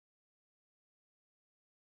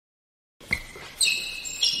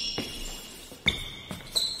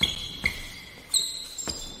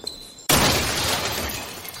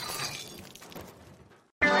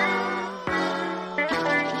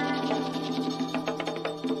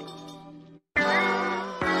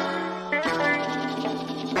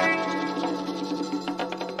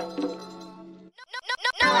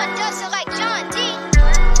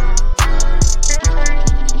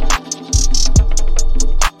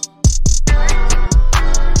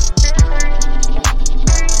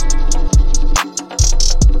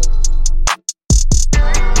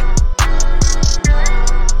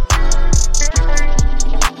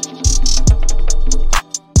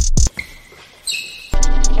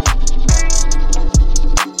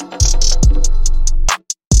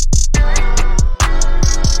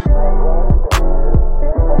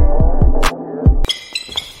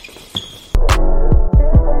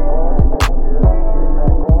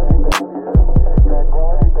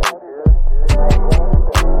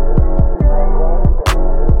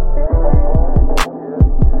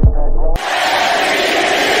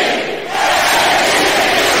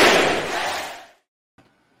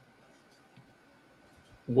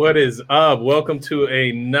What is up? Welcome to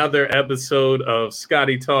another episode of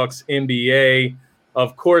Scotty Talks NBA.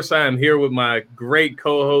 Of course, I am here with my great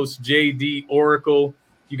co-host, JD Oracle.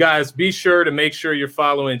 You guys be sure to make sure you're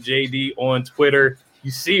following JD on Twitter.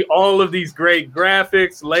 You see all of these great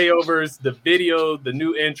graphics, layovers, the video, the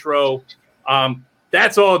new intro.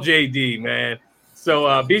 That's all JD, man.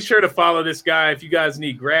 So be sure to follow this guy. If you guys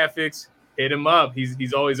need graphics, hit him up.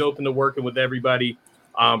 He's always open to working with everybody.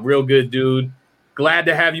 Real good dude. Glad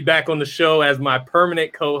to have you back on the show as my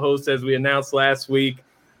permanent co-host, as we announced last week.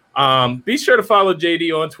 Be sure to follow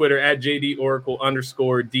JD on Twitter at JD_DDS.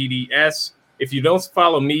 If you don't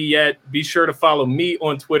follow me yet, be sure to follow me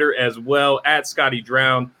on Twitter as well at Scotty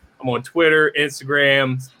Drown. I'm on Twitter,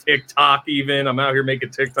 Instagram, TikTok even. I'm out here making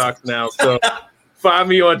TikToks now. So find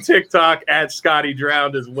me on TikTok at Scotty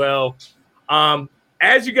Drowned as well.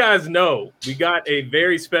 As you guys know, we got a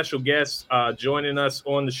very special guest joining us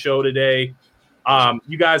on the show today.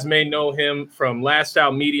 You guys may know him from Last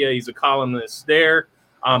Out Media. He's a columnist there.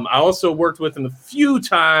 I also worked with him a few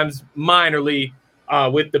times minorly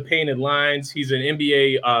with the Painted Lines. He's an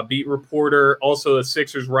NBA beat reporter, also a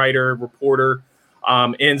Sixers writer, reporter,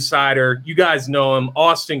 insider. You guys know him,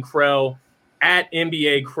 Austin Krell at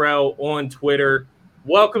NBA Krell on Twitter.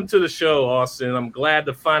 Welcome to the show, Austin. I'm glad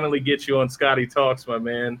to finally get you on Scotty Talks, my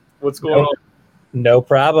man. What's going on? No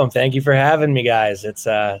problem. Thank you for having me, guys. It's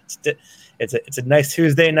a nice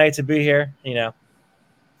Tuesday night to be here, you know.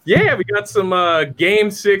 Yeah, we got some Game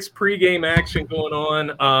 6 pregame action going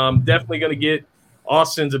on. Definitely going to get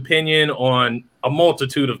Austin's opinion on a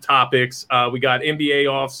multitude of topics. We got NBA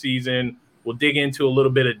offseason. We'll dig into a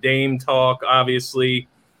little bit of Dame talk, obviously.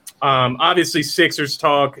 Obviously, Sixers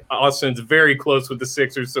talk. Austin's very close with the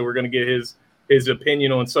Sixers, so we're going to get his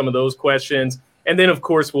opinion on some of those questions. And then, of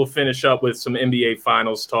course, we'll finish up with some NBA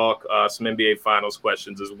Finals talk, some NBA Finals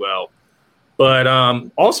questions as well. But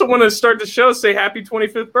also want to start the show, say happy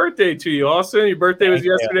 25th birthday to you, Austin. Your birthday was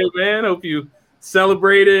yesterday, man. Hope you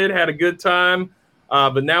celebrated, had a good time.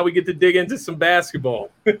 But now we get to dig into some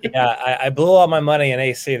basketball. Yeah, I blew all my money in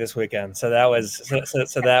AC this weekend, so that was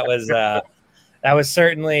that was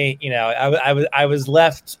certainly, you know, I was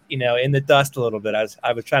left, you know, in the dust a little bit.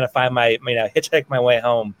 I was trying to find my, you know, hitchhike my way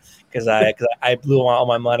home because I blew all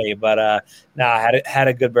my money. But I had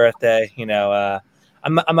a good birthday, you know.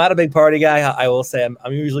 I'm not a big party guy. I will say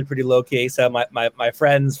I'm usually pretty low key. So my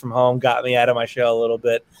friends from home got me out of my shell a little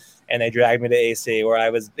bit, and they dragged me to AC, where I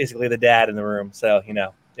was basically the dad in the room. So you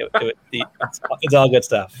know, it's all good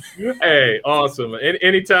stuff. Hey, awesome!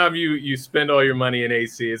 Anytime you spend all your money in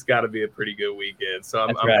AC, it's got to be a pretty good weekend. So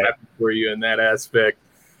I'm happy for you in that aspect.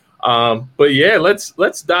 But yeah,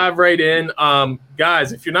 let's dive right in,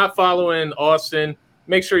 guys. If you're not following Austin,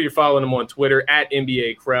 make sure you're following him on Twitter at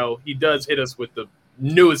NBA Krell. He does hit us with the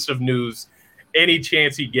newest of news any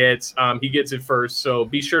chance he gets it first, so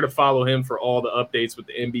be sure to follow him for all the updates with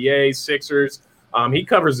the NBA, Sixers. He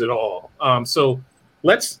covers it all. So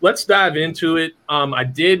let's dive into it. I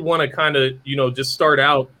did want to kind of, you know, just start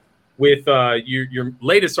out with your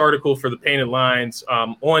latest article for the Painted Lines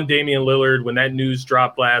on Damian Lillard when that news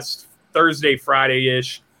dropped last Thursday,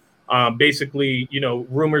 Friday-ish. Basically, you know,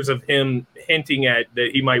 rumors of him hinting at that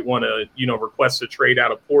he might want to, you know, request a trade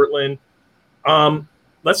out of Portland.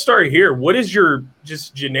 Let's start here. What is your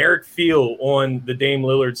just generic feel on the Dame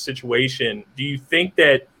Lillard situation? Do you think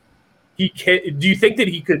that he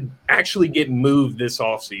could actually get moved this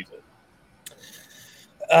offseason?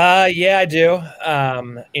 Yeah, I do.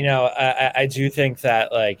 You know, I do think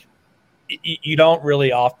that, like, you don't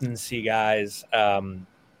really often see guys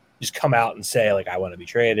just come out and say, like, I want to be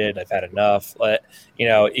traded, I've had enough. But, you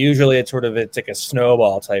know, usually it's like a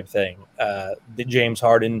snowball type thing. James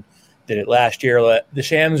Harden did it last year. The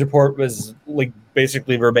Shams report was like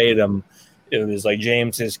basically verbatim. It was like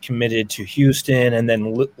James is committed to Houston, and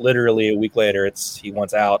then literally a week later he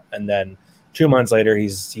wants out, and then 2 months later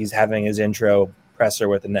he's having his intro presser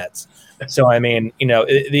with the Nets. So I mean, you know,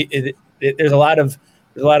 there's a lot of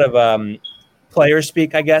player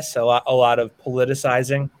speak, I guess, a lot of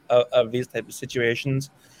politicizing of these type of situations.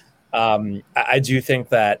 I do think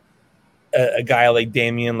that a guy like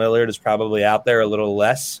Damian Lillard is probably out there a little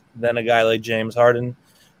less than a guy like James Harden.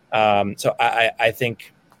 So I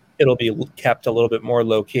think it'll be kept a little bit more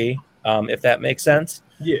low key, if that makes sense.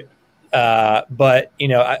 Yeah. But, you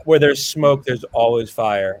know, where there's smoke, there's always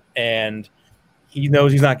fire. And he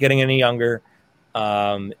knows he's not getting any younger.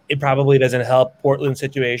 It probably doesn't help Portland's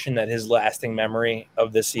situation that his lasting memory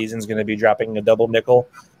of this season is going to be dropping a double nickel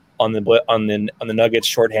on the Nuggets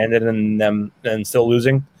shorthanded and them and still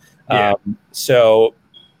losing. Yeah. So,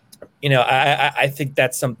 you know, I think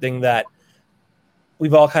that's something that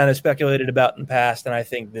we've all kind of speculated about in the past, and I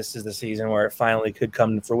think this is the season where it finally could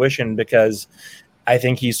come to fruition, because I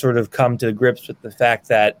think he's sort of come to grips with the fact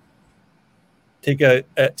that take a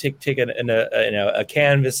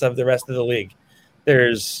canvas of the rest of the league.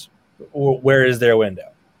 Where is their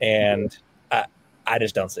window? And I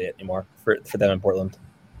just don't see it anymore for them in Portland.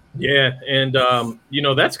 Yeah, and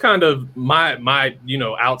that's kind of my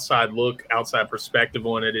outside perspective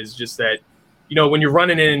on it, is just that, when you're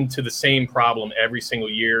running into the same problem every single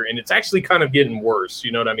year, and it's actually kind of getting worse.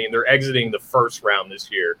 You know what I mean? They're exiting the first round this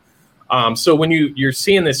year. So when you're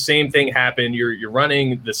seeing the same thing happen, you're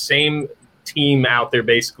running the same team out there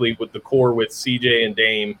basically with the core with CJ and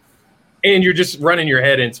Dame, and you're just running your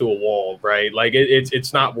head into a wall, right? Like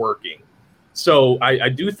it's not working. So I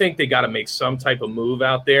do think they got to make some type of move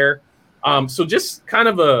out there. So just kind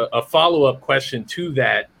of a follow-up question to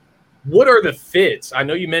that. What are the fits? I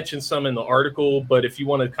know you mentioned some in the article, but if you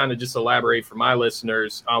want to kind of just elaborate for my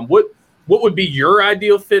listeners, what would be your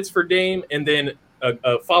ideal fits for Dame? And then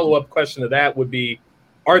a follow-up question to that would be,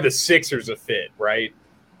 are the Sixers a fit, right?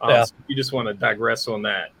 So you just want to digress on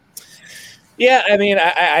that. Yeah, I mean,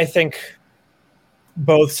 I think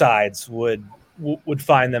both sides would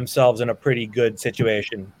find themselves in a pretty good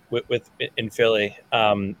situation in Philly.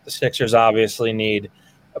 The Sixers obviously need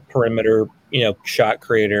a perimeter, shot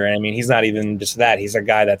creator. And I mean, he's not even just that. He's a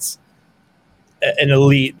guy that's an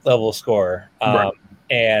elite level scorer. Right.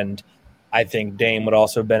 And I think Dame would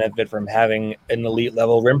also benefit from having an elite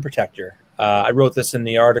level rim protector. I wrote this in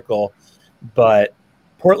the article, but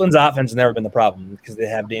Portland's offense has never been the problem, because they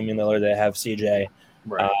have Damian Lillard, they have CJ,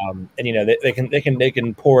 right. And they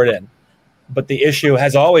can pour it in. But the issue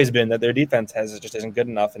has always been that their defense just isn't good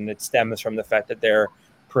enough, and it stems from the fact that their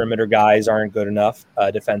perimeter guys aren't good enough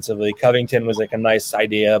defensively. Covington was like a nice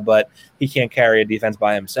idea, but he can't carry a defense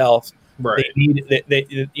by himself. Right.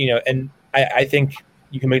 And I think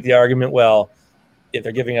you can make the argument, well, if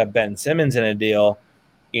they're giving up Ben Simmons in a deal,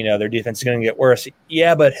 their defense is going to get worse.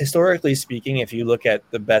 Yeah, but historically speaking, if you look at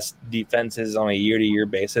the best defenses on a year-to-year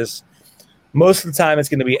basis, most of the time it's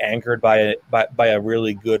going to be anchored by a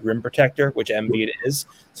really good rim protector, which Embiid is.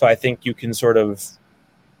 So I think you can sort of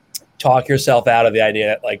talk yourself out of the idea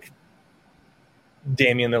that like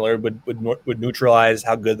Damian Lillard would neutralize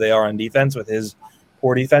how good they are on defense with his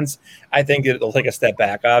poor defense. I think it'll take a step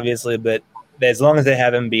back, obviously, but as long as they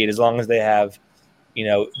have Embiid, as long as they have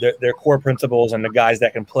their core principles and the guys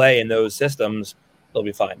that can play in those systems, they'll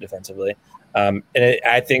be fine defensively.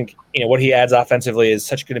 I think what he adds offensively is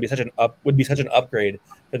such an upgrade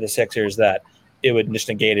for the Sixers that it would just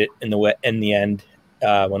negate it in the end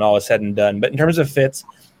when all is said and done. But in terms of fits,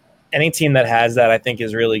 any team that has that, I think,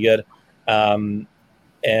 is really good. I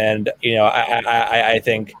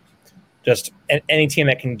think just any team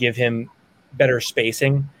that can give him better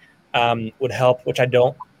spacing would help, which I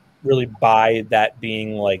don't really buy that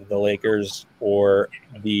being like the Lakers or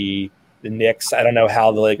the Knicks. I don't know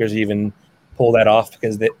how the Lakers even pull that off,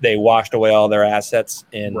 because they washed away all their assets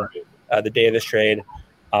in the Davis trade.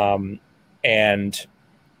 I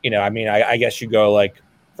guess you go like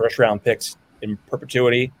first round picks in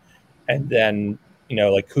perpetuity, and then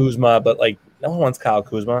like Kuzma, but like no one wants Kyle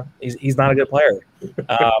Kuzma. He's not a good player.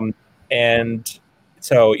 And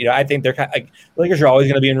so I think they're kind of, like, Lakers are always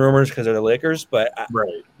going to be in rumors because they're the Lakers, but I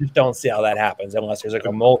just don't see how that happens unless there's like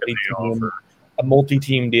a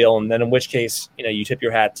multi-team deal, and then in which case you tip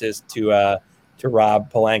your hat to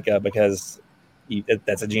Rob Pelinka, because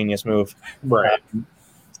that's a genius move. Right.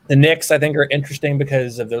 The Knicks, I think, are interesting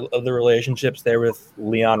because of the relationships there with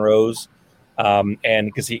Leon Rose, and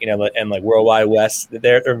because and like Worldwide West,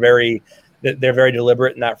 they're very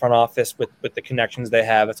deliberate in that front office with the connections they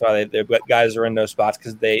have. That's why their guys are in those spots,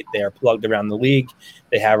 because they are plugged around the league.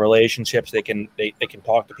 They have relationships. They can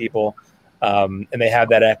talk to people, and they have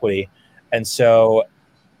that equity. And so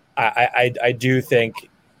I do think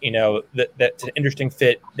that's an interesting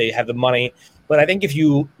fit. They have the money. But I think if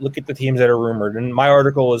you look at the teams that are rumored, and my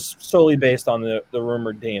article is solely based on the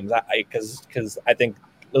rumored teams, because I think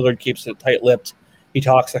Lillard keeps it tight-lipped. He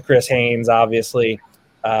talks to Chris Haynes, obviously.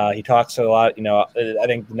 He talks a lot. I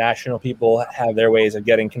think the national people have their ways of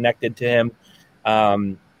getting connected to him.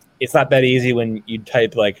 It's not that easy when you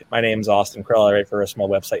type like, my name's Austin Krell, right, for a small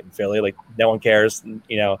website in Philly. Like, no one cares.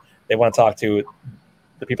 They want to talk to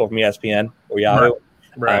the people from ESPN or Yahoo,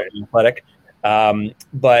 Athletic.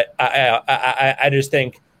 But I just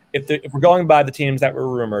think if we're going by the teams that were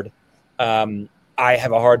rumored, I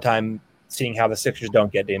have a hard time seeing how the Sixers don't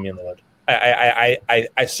get Damian Lillard.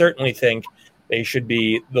 I certainly think they should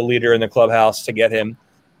be the leader in the clubhouse to get him,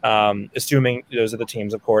 assuming those are the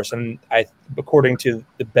teams, of course. And according to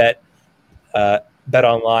the Bet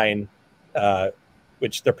Online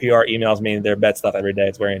which their PR emails me their bet stuff every day.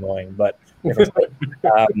 It's very annoying, but they're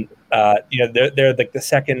like the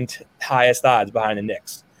second highest odds behind the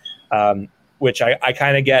Knicks, which I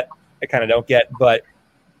kind of get, I kind of don't get. But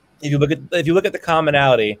if you look at the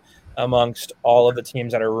commonality amongst all of the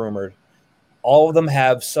teams that are rumored, all of them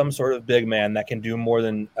have some sort of big man that can do more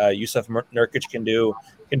than Yusuf Nurkic can do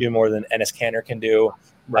more than Enes Kanter can do.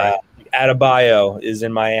 Right. Adebayo is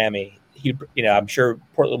in Miami. I'm sure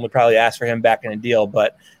Portland would probably ask for him back in a deal,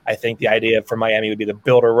 but I think the idea for Miami would be to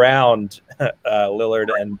build around Lillard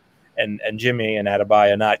and Jimmy and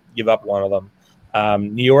Adebayo, not give up one of them.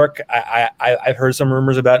 New York, I've heard some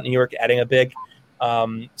rumors about New York adding a big. But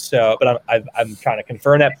I'm trying to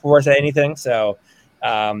confirm that before I say anything. So,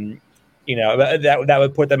 that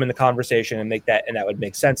would put them in the conversation and that would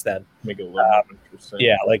make sense then. Make it a little interesting.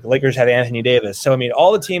 Yeah, like Lakers have Anthony Davis. So, I mean,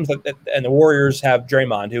 all the teams and the Warriors have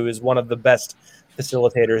Draymond, who is one of the best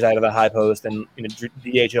facilitators out of the high post and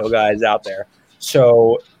DHO guys out there.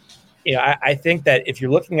 So, I think that if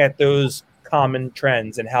you're looking at those common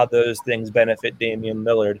trends and how those things benefit Damian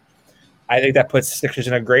Lillard, I think that puts the Sixers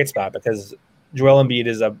in a great spot because Joel Embiid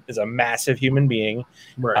is a massive human being,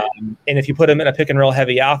 right? And if you put him in a pick and roll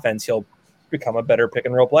heavy offense, he'll become a better pick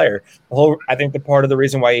and roll player. I think the part of the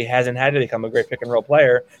reason why he hasn't had to become a great pick and roll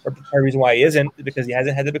player, or part of the reason why he isn't, is because he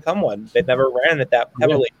hasn't had to become one. They've never ran it that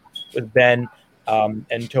heavily with Ben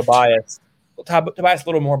and Tobias. Tobias a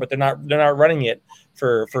little more, but they're not running it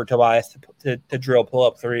for Tobias to drill pull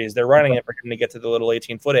up threes. They're running it for him to get to the little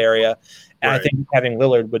 18-foot area. And I think having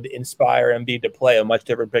Lillard would inspire Embiid to play a much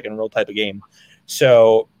different pick and roll type of game.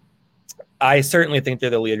 So I certainly think they're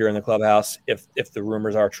the leader in the clubhouse if the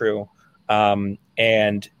rumors are true.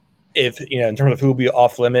 And if in terms of who will be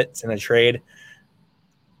off limits in a trade,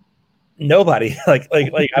 nobody.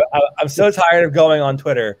 I'm so tired of going on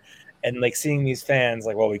Twitter and seeing these fans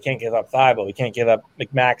well, we can't give up Thibault, we can't give up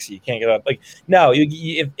McMaxey, you can't give up no.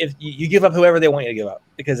 If you give up whoever they want you to give up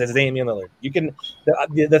because it's Damian Lillard. You can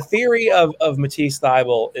the theory of Matisse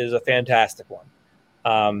Thybulle is a fantastic one,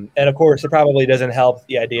 and of course it probably doesn't help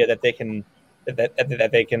the idea that they can that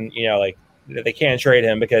they can that they can't trade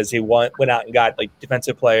him because he went out and got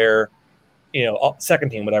defensive player, second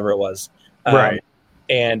team, whatever it was, right?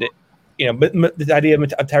 And but the idea of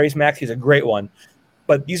Tyrese Maxey is a great one.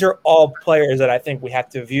 But these are all players that I think we have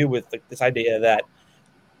to view with this idea that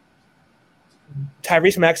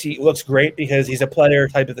Tyrese Maxey looks great because he's a player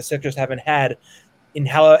type that the Sixers haven't had in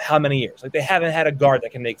how many years? They haven't had a guard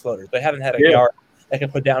that can make floaters. They haven't had a guard that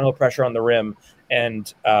can put downhill pressure on the rim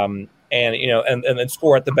and then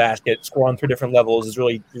score at the basket, score on 3 different levels is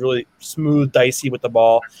really smooth, dicey with the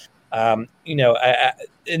ball. And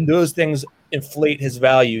those things inflate his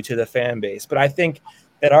value to the fan base. But I think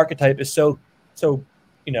that archetype is so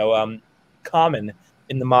common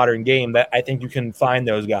in the modern game that I think you can find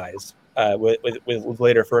those guys with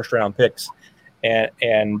later first round picks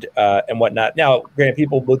and whatnot. Now, granted,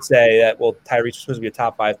 people would say that Tyrese was supposed to be a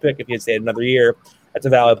top 5 pick if he had stayed another year. That's a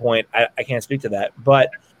valid point. I can't speak to that,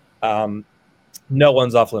 but no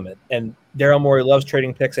one's off limit. And Daryl Morey loves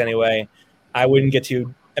trading picks anyway. I wouldn't get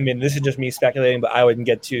too. I mean, this is just me speculating, but I wouldn't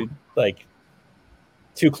get too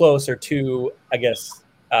close or too, I guess,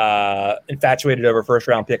 infatuated over first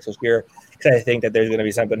round picks this year because I think that there's going to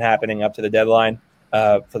be something happening up to the deadline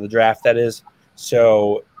for the draft. That is,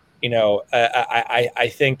 so I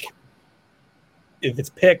think if it's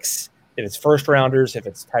picks, if it's first rounders, if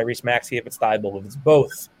it's Tyrese Maxey, if it's Thybulle, if it's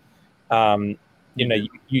both,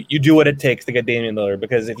 you do what it takes to get Damian Lillard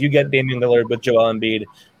because if you get Damian Lillard with Joel Embiid,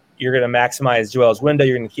 you're going to maximize Joel's window.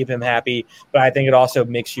 You're going to keep him happy, but I think it also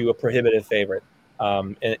makes you a prohibitive favorite.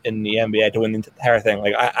 In the NBA to win the entire thing.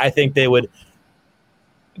 I think they would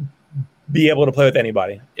be able to play with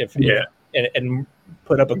anybody and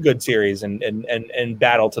put up a good series and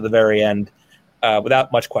battle to the very end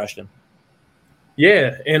without much question.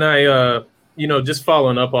 Yeah, and I just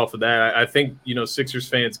following up off of that, I think Sixers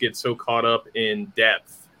fans get so caught up in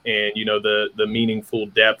depth and the meaningful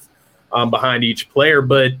depth behind each player,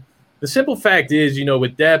 but the simple fact is,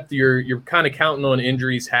 with depth, you're kind of counting on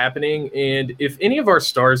injuries happening. And if any of our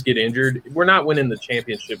stars get injured, we're not winning the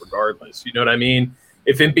championship regardless. You know what I mean?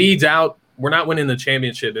 If Embiid's out, we're not winning the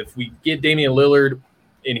championship. If we get Damian Lillard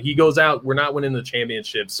and he goes out, we're not winning the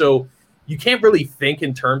championship. So you can't really think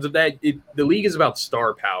in terms of that. The league is about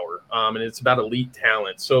star power, and it's about elite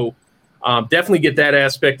talent. So definitely get that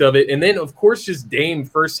aspect of it. And then, of course, just Dame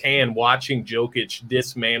firsthand watching Jokic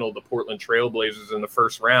dismantle the Portland Trailblazers in the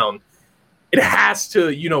first round. It has to,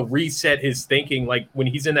 reset his thinking. Like when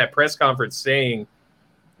he's in that press conference saying,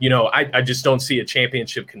 I just don't see a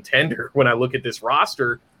championship contender when I look at this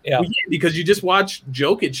roster. Yeah. Well, because you just watched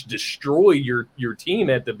Jokic destroy your team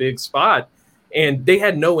at the big spot, and they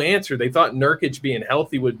had no answer. They thought Nurkic being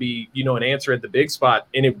healthy would be, an answer at the big spot,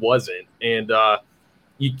 and it wasn't. And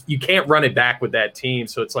you can't run it back with that team.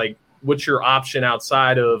 So it's like, what's your option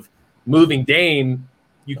outside of moving Dame?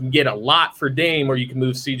 You can get a lot for Dame, or you can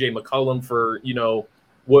move CJ McCollum for,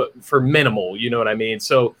 for minimal, you know what I mean?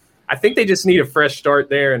 So I think they just need a fresh start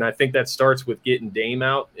there. And I think that starts with getting Dame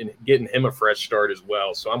out and getting him a fresh start as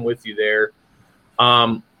well. So I'm with you there.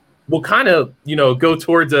 We'll kind of, go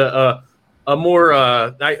towards a more,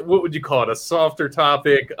 what would you call it? A softer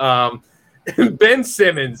topic. Ben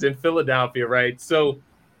Simmons in Philadelphia, right? So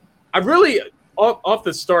I really, off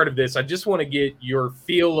the start of this, I just want to get your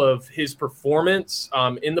feel of his performance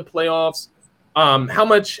in the playoffs. How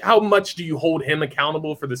much do you hold him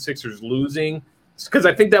accountable for the Sixers losing? Because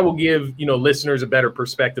I think that will give listeners a better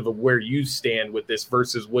perspective of where you stand with this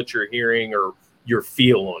versus what you're hearing or your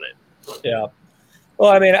feel on it. Yeah.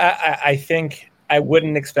 Well, I mean, I think I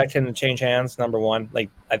wouldn't expect him to change hands. Number one, like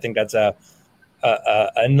I think that's a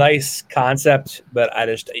nice concept, but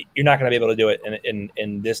you're not going to be able to do it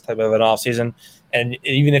in this type of an off season. And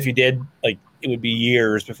even if you did, like it would be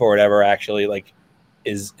years before it ever actually like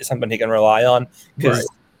is something he can rely on, because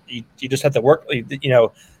you just have to work.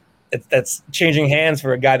 That's changing hands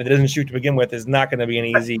for a guy that doesn't shoot to begin with is not going to be an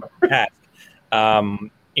easy task. And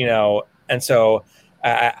so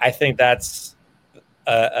I think that's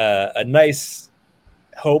a nice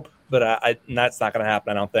hope, but that's not going to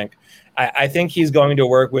happen. I don't think. I think he's going to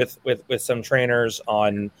work with some trainers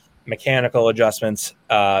on mechanical adjustments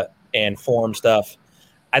and form stuff.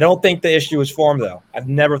 I don't think the issue is form, though. I've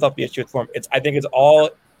never thought the issue is form. I think it's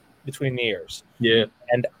all between the ears. Yeah,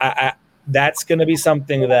 and that's going to be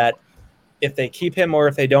something that if they keep him or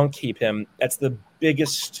if they don't keep him, that's the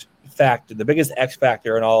biggest factor, the biggest X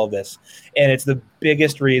factor in all of this, and it's the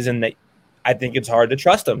biggest reason that I think it's hard to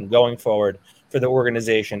trust him going forward for the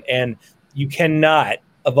organization. And you cannot.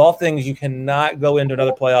 Of all things, you cannot go into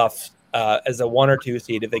another playoff as a 1 or 2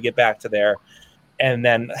 seed if they get back to there, and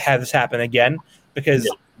then have this happen again, because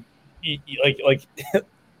like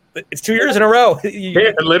it's 2 years in a row.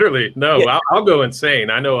 Yeah, literally. No, yeah. I'll go insane.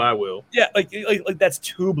 I know I will. Yeah, like that's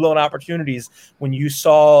 2 blown opportunities when you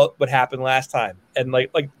saw what happened last time, and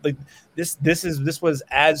like this was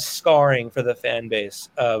as scarring for the fan base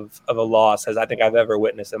of a loss as I think I've ever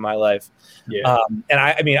witnessed in my life. Yeah. And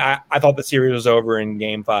I thought the series was over in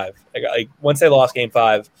Game 5. Like once they lost Game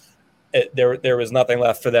 5, there was nothing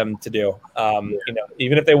left for them to do.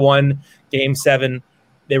 Even if they won Game 7,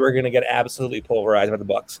 they were going to get absolutely pulverized by the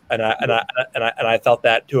Bucks, and I felt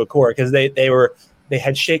that to a core, because they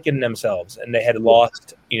had shaken themselves and they had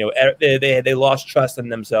lost, they lost trust in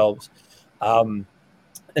themselves,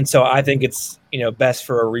 and so I think it's best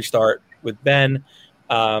for a restart with Ben,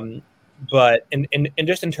 but in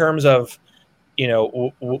just in terms of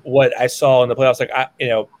what I saw in the playoffs, like I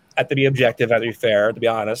have to be objective, I have to be fair, to be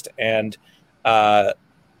honest, and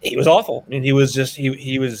he was awful. I mean, he was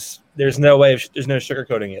there's no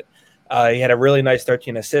sugarcoating it. He had a really nice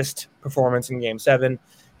 13 assist performance in Game 7.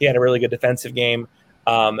 He had a really good defensive game.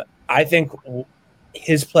 I think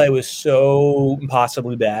his play was so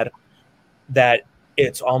impossibly bad that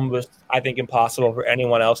it's almost, I think, impossible for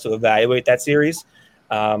anyone else to evaluate that series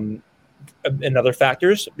and other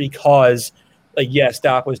factors, because, like, yes,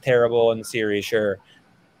 Doc was terrible in the series, sure.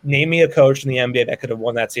 Name me a coach in the NBA that could have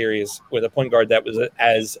won that series with a point guard that was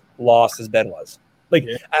as lost as Ben was. Like,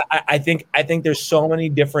 yeah. I think there's so many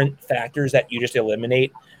different factors that you just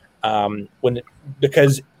eliminate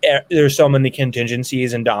because there's so many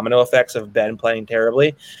contingencies and domino effects of Ben playing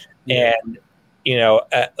terribly, and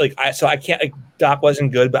I can't. Like, Doc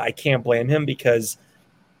wasn't good, but I can't blame him, because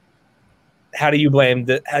how do you blame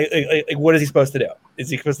what is he supposed to do? Is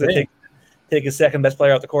he supposed to take his second best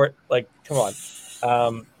player off the court? Like, come on.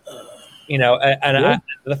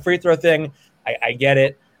 The free throw thing, I get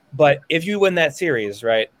it, but if you win that series,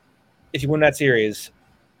 right? If you win that series,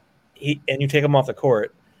 and you take him off the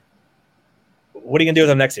court, what are you gonna do with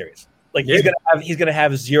him next series? Like, he's gonna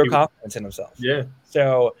have zero confidence in himself. Yeah.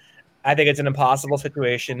 So I think it's an impossible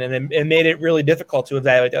situation, and it made it really difficult to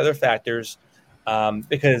evaluate the other factors,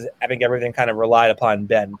 because I think everything kind of relied upon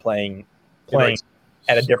Ben playing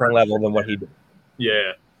at a different level than what he did.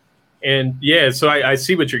 Yeah. And so I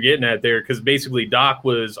see what you're getting at there, because basically Doc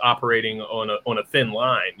was operating on a thin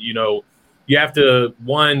line. You have to,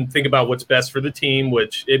 one, think about what's best for the team,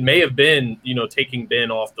 which it may have been, taking Ben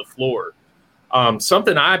off the floor.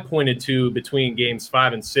 Something I pointed to between games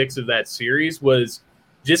 5 and 6 of that series was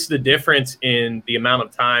just the difference in the amount of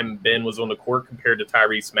time Ben was on the court compared to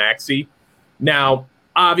Tyrese Maxey. Now,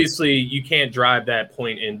 obviously you can't drive that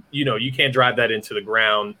point in, you can't drive that into the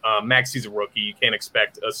ground. Maxi's a rookie. You can't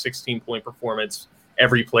expect a 16-point performance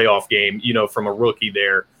every playoff game, from a rookie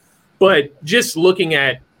there. But just looking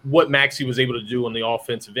at what Maxi was able to do on the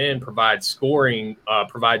offensive end, provide scoring,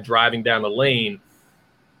 provide driving down the lane,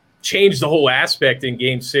 changed the whole aspect in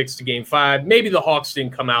Game 6 to Game 5. Maybe the Hawks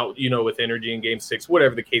didn't come out, with energy in Game 6,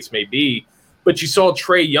 whatever the case may be. But you saw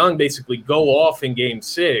Trae Young basically go off in Game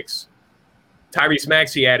 6. Tyrese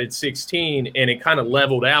Maxey added 16, and it kind of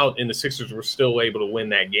leveled out, and the Sixers were still able to win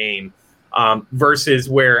that game. Versus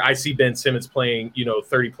where I see Ben Simmons playing,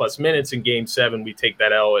 30-plus minutes in Game 7. We take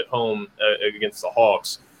that L at home against the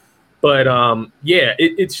Hawks. But,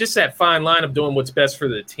 it's just that fine line of doing what's best for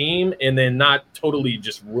the team and then not totally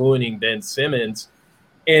just ruining Ben Simmons.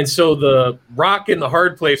 And so the rock in the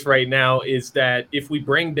hard place right now is that if we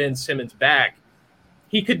bring Ben Simmons back,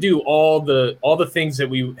 he could do all the things that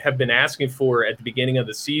we have been asking for at the beginning of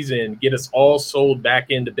the season, get us all sold back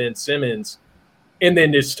into Ben Simmons, and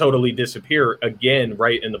then just totally disappear again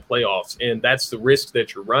right in the playoffs. And that's the risk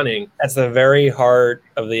that you're running. That's the very heart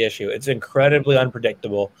of the issue. It's incredibly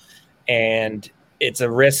unpredictable. And it's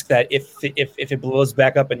a risk that if it blows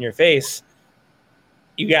back up in your face,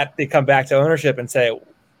 you got to come back to ownership and say,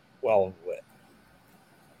 well,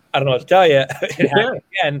 I don't know what to tell you. It happened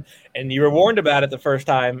again, and you were warned about it the first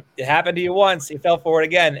time. It happened to you once. You fell for it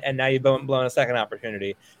again, and now you've blown a second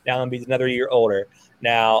opportunity. Now Embiid's another year older.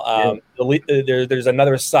 Now there's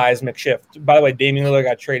another seismic shift. By the way, Damian Lillard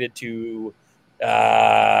got traded to,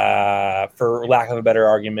 for lack of a better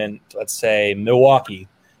argument, let's say Milwaukee.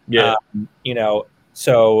 Yeah,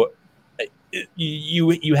 so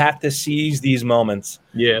you have to seize these moments.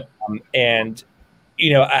 Yeah, and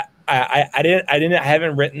I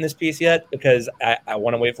haven't written this piece yet because I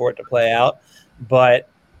want to wait for it to play out. But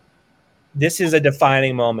this is a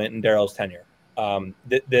defining moment in Daryl's tenure.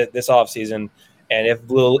 This offseason, and if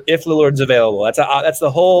Lillard's available, that's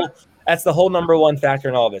the whole number one factor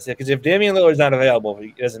in all of this. Because if Damian Lillard's not available,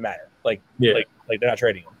 it doesn't matter. Like they're not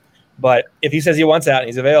trading him. But if he says he wants out and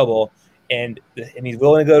he's available and he's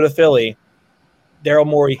willing to go to Philly, Daryl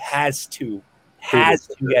Morey has to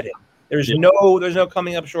get him. There's no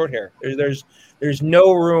coming up short here. There's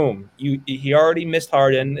no room. He already missed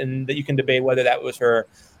Harden, and that you can debate whether that was for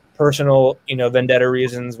personal vendetta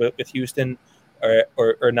reasons with Houston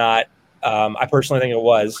or not. I personally think it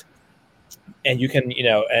was, and you can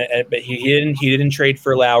but he didn't trade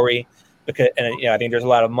for Lowry. Because I think there's a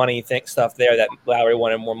lot of money stuff there that Lowry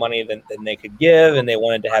wanted more money than they could give, and they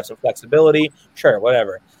wanted to have some flexibility. Sure,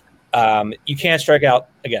 whatever. You can't strike out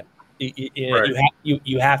again.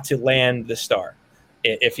 You have to land the star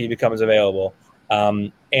if he becomes available.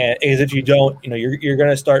 And because if you don't, you're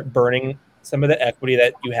going to start burning some of the equity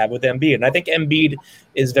that you have with Embiid. And I think Embiid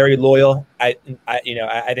is very loyal. I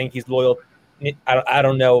think he's loyal. I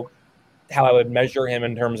don't know how I would measure him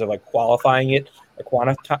in terms of like qualifying it or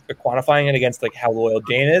quantifying it against like how loyal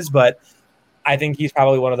Dane is, but I think he's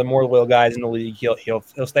probably one of the more loyal guys in the league. He'll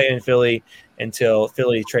stay in Philly until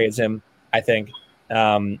Philly trades him, I think.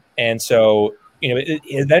 And so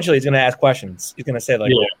eventually he's going to ask questions. He's going to say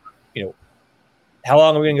like, how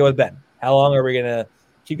long are we going to go with Ben? How long are we going to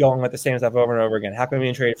keep going with the same stuff over and over again? How can we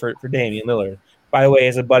even trade for Damian Lillard? By the way, he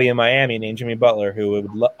has a buddy in Miami named Jimmy Butler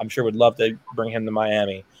who I'm sure would love to bring him to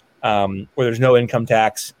Miami, where there's no income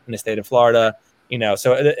tax in the state of Florida.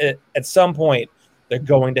 So at some point they're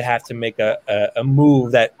going to have to make a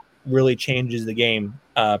move that really changes the game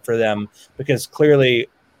for them, because clearly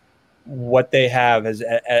what they have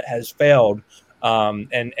has failed.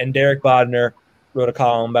 And Derek Bodner wrote a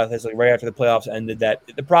column about this like right after the playoffs ended that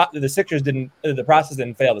the process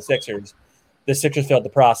didn't fail the Sixers. The Sixers failed the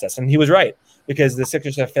process, and he was right, because the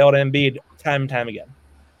Sixers have failed Embiid time and time again.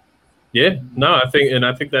 Yeah, no, I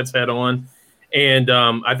think that's head on. And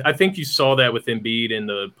I think you saw that with Embiid in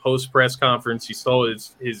the post-press conference. You saw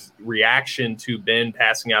his reaction to Ben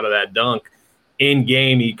passing out of that dunk. In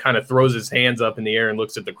game, he kind of throws his hands up in the air and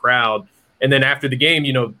looks at the crowd. And then after the game,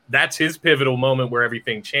 that's his pivotal moment where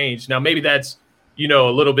everything changed. Now, maybe that's, a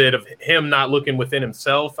little bit of him not looking within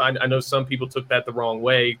himself. I know some people took that the wrong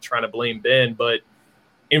way, trying to blame Ben. But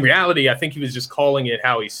in reality, I think he was just calling it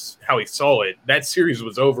how he saw it. That series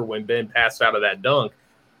was over when Ben passed out of that dunk.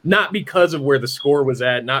 Not because of where the score was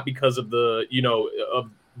at, not because of the, of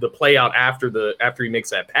the play out after he makes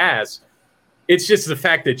that pass. It's just the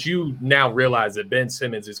fact that you now realize that Ben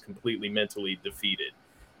Simmons is completely mentally defeated.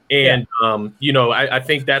 And, I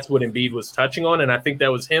think that's what Embiid was touching on. And I think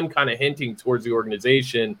that was him kind of hinting towards the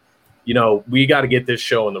organization, we got to get this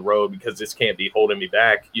show on the road, because this can't be holding me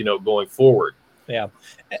back, going forward. Yeah.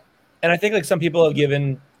 And I think like some people have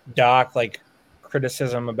given Doc like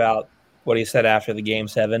criticism about what he said after the Game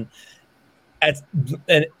 7. It's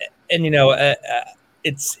an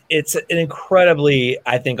incredibly,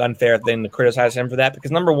 I think, unfair thing to criticize him for that,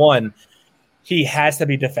 because number one, he has to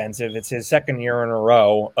be defensive. It's his second year in a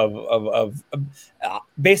row of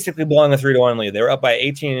basically blowing a 3-1 lead. They were up by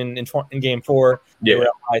 18 in Game 4. They were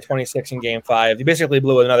up by 26 in Game 5. He basically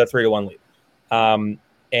blew another 3-1 lead.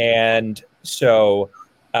 And so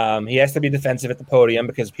he has to be defensive at the podium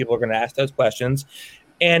because people are going to ask those questions.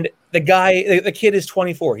 And the kid is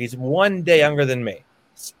 24. He's one day younger than me,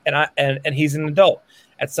 and he's an adult.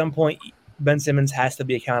 At some point, Ben Simmons has to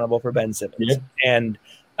be accountable for Ben Simmons. Yeah. And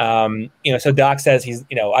so Doc says he's,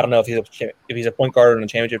 I don't know if he's a point guard on a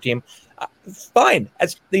championship team. Fine.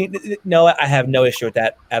 No, I have no issue with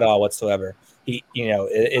that at all whatsoever.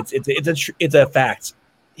 It's a fact.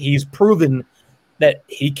 He's proven that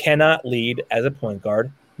he cannot lead as a point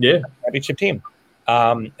guard. Yeah. On a championship team.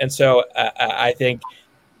 And so I think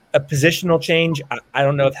a positional change, I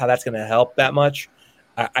don't know how that's going to help that much.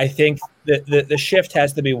 I think the shift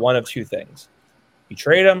has to be one of two things. You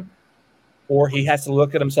trade him, or he has to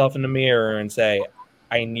look at himself in the mirror and say,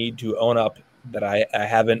 I need to own up that I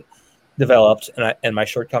haven't developed, and my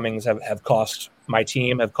shortcomings have cost my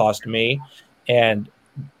team, have cost me. And,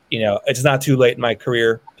 it's not too late in my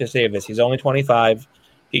career to save this. He's only 25.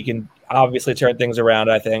 He can obviously turn things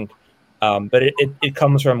around, I think. But it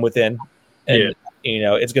comes from within. And,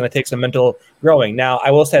 it's going to take some mental growing. Now,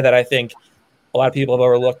 I will say that I think a lot of people have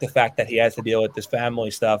overlooked the fact that he has to deal with this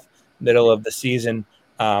family stuff middle of the season.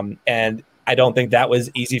 And I don't think that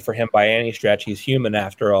was easy for him by any stretch. He's human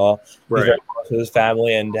after all. Right. He's very close to his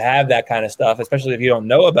family, and to have that kind of stuff, especially if you don't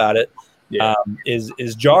know about it,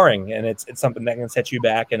 is jarring, and it's something that can set you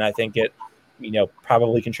back. And I think it,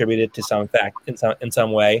 probably contributed to some fact in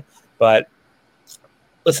some way. But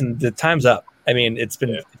listen, the time's up. I mean, it's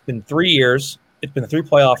been 3 years. It's been 3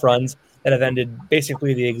 playoff runs that have ended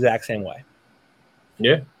basically the exact same way.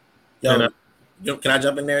 Yeah. Can I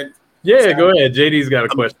jump in there? Yeah, go ahead. JD's got a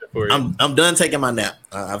question for you. I'm done taking my nap.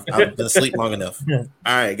 I've been asleep long enough. All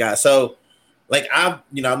right, guys. So, I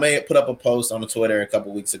may have put up a post on the Twitter a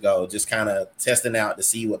couple weeks ago, just kind of testing out to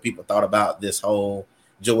see what people thought about this whole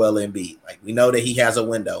Joel Embiid. We know that he has a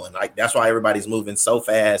window, and that's why everybody's moving so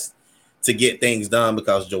fast to get things done,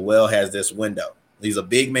 because Joel has this window. He's a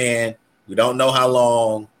big man. We don't know how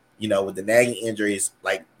long, with the nagging injuries,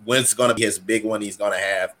 when's going to be his big one he's going to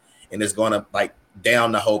have, and it's going to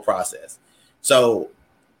down the whole process. So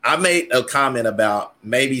I made a comment about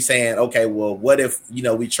maybe saying, okay, well, what if,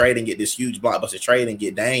 we trade and get this huge blockbuster trade and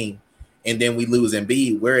get Dame, and then we lose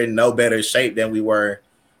Embiid? We're in no better shape than we were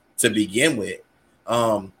to begin with.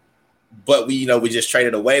 But we just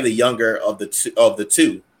traded away the younger of the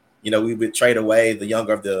two. We would trade away the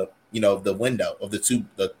younger of the window of the two,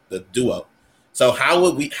 the duo. So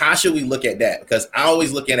how should we look at that? Because I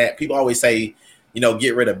always looking at, people always say,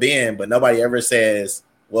 get rid of Ben, but nobody ever says,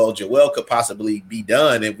 well, Joel could possibly be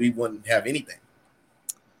done and we wouldn't have anything.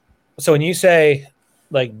 So when you say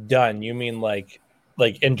done, you mean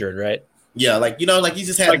injured, right? Yeah, he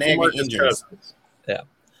just had nagging injuries. Yeah.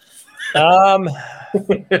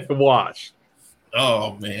 Watch.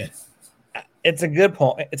 Oh man. It's a good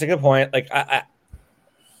point.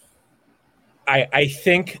 I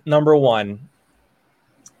think number one,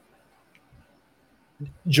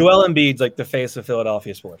 Joel Embiid's the face of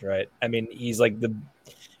Philadelphia sports, right? I mean, he's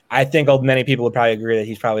I think many people would probably agree that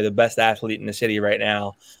he's probably the best athlete in the city right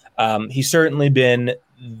now. He's certainly been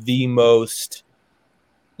the most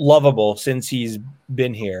lovable since he's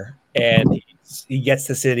been here, and he gets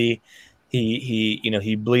the city.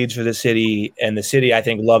 He bleeds for the city, and the city, I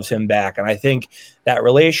think, loves him back. And I think that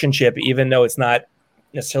relationship, even though it's not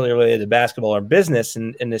necessarily related to basketball or business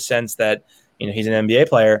in the sense that he's an NBA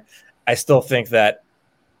player, I still think that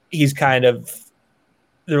he's kind of,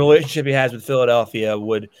 the relationship he has with Philadelphia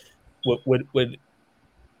would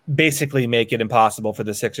basically make it impossible for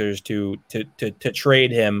the Sixers to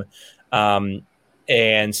trade him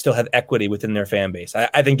and still have equity within their fan base.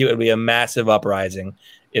 I think it would be a massive uprising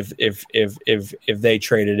if they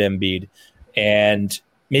traded Embiid, and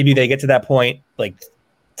maybe they get to that point 5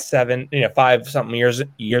 something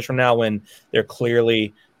years from now when they're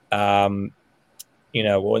clearly when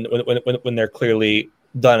they're clearly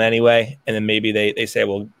done anyway, and then maybe they say,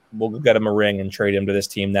 well, we'll get him a ring and trade him to this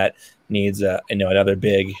team that needs another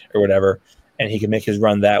big or whatever, and he can make his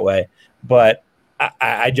run that way. But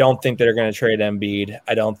I don't think they're going to trade Embiid.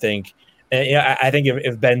 I don't think. I think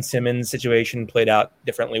if Ben Simmons' situation played out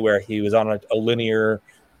differently, where he was on a linear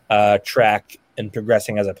track and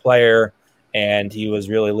progressing as a player, and he was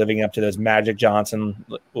really living up to those Magic Johnson,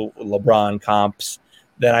 LeBron comps,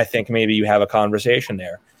 then I think maybe you have a conversation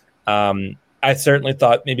there. I certainly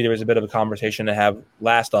thought maybe there was a bit of a conversation to have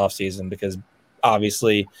last offseason, because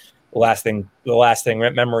obviously the last thing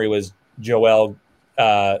memory was Joel,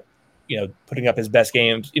 putting up his best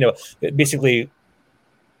games, basically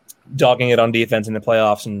dogging it on defense in the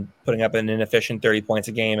playoffs and putting up an inefficient 30 points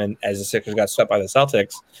a game. And as the Sixers got swept by the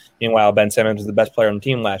Celtics, meanwhile, Ben Simmons was the best player on the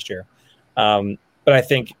team last year. But I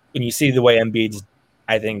think when you see the way Embiid's,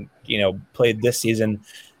 played this season,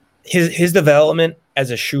 his development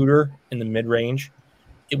as a shooter in the mid-range,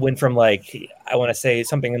 it went from I want to say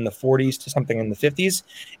something in the 40s to something in the 50s.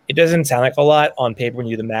 It doesn't sound like a lot on paper when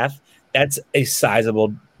you do the math. That's a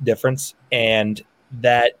sizable difference. And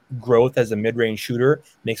that growth as a mid-range shooter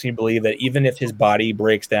makes me believe that even if his body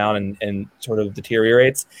breaks down and sort of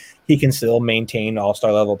deteriorates, he can still maintain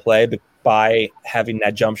all-star level play by having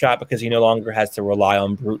that jump shot, because he no longer has to rely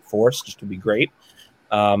on brute force just to be great.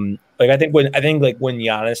 I think when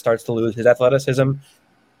Giannis starts to lose his athleticism,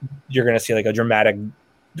 you're going to see a dramatic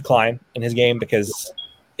decline in his game, because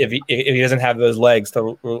if he doesn't have those legs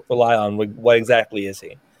to rely on, what exactly is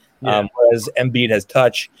he? Yeah. Whereas Embiid has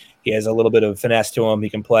touch, he has a little bit of finesse to him.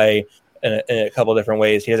 He can play in a couple of different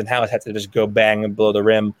ways. He doesn't have to just go bang and below the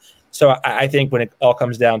rim. So I think when it all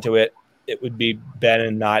comes down to it, it would be Ben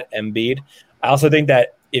and not Embiid. I also think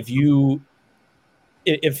that if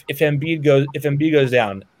Embiid goes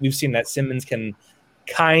down, we've seen that Simmons can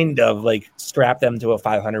kind of strap them to a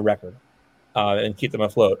 500 record and keep them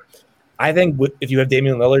afloat. I think if you have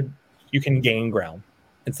Damian Lillard, you can gain ground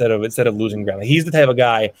instead of losing ground. He's the type of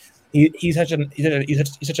guy. He's such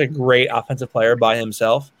a great offensive player by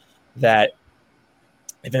himself that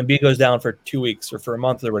if Embiid goes down for 2 weeks or for a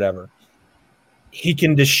month or whatever, he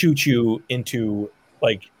can just shoot you into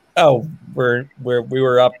we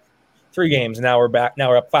were up 3 games, now we're back. Now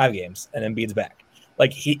we're up 5 games, and Embiid's back.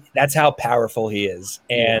 That's how powerful he is,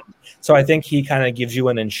 and so I think he kind of gives you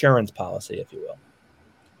an insurance policy, if you will.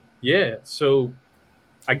 Yeah. So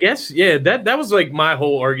I guess that was my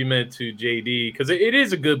whole argument to JD, because it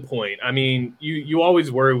is a good point. I mean, you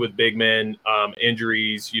always worry with big men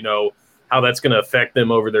injuries, how that's going to affect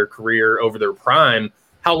them over their career, over their prime,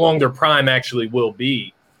 how long their prime actually will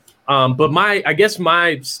be. But I guess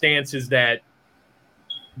my stance is that,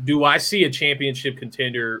 do I see a championship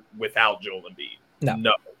contender without Joel Embiid?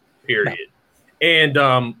 No, period. No.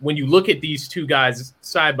 And when you look at these two guys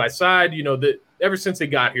side by side, ever since they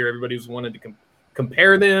got here, everybody was wanting to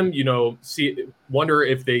compare them, wonder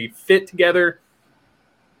if they fit together.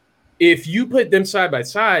 If you put them side by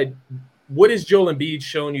side, what has Joel Embiid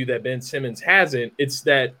shown you that Ben Simmons hasn't? It's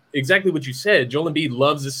that exactly what you said. Joel Embiid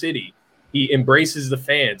loves the city. He embraces the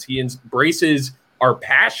fans. He embraces our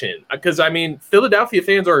passion. Because, Philadelphia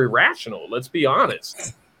fans are irrational. Let's be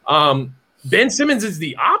honest. Ben Simmons is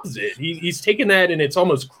the opposite. He's taken that and it's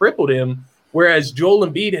almost crippled him, whereas Joel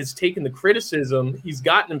Embiid has taken the criticism. He's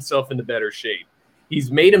gotten himself into better shape. He's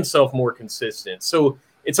made himself more consistent. So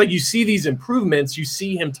it's you see these improvements, you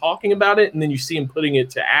see him talking about it, and then you see him putting it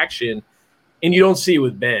to action, and you don't see it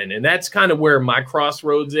with Ben. And that's kind of where my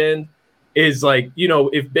crossroads end, is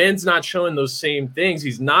if Ben's not showing those same things,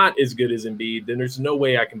 he's not as good as Embiid, then there's no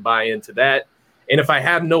way I can buy into that. And if I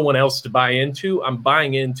have no one else to buy into, I'm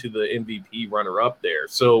buying into the MVP runner-up there.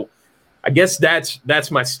 So I guess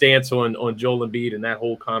that's my stance on Joel Embiid and that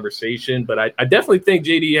whole conversation. But I definitely think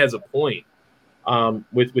JD has a point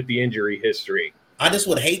with the injury history. I just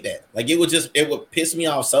would hate that. It would piss me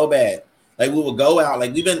off so bad. We would go out,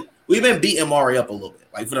 we've been beating Maury up a little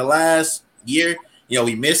bit. For the last year,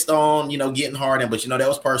 we missed on, getting Harden, but that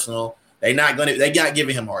was personal. They're not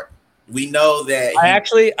giving him Harden. We know that. I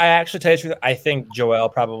actually tell you the truth, I think Joel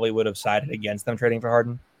probably would have sided against them trading for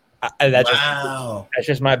Harden. That's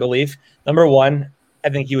just my belief. Number one, I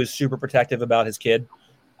think he was super protective about his kid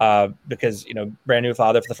because, brand new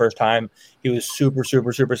father for the first time. He was super,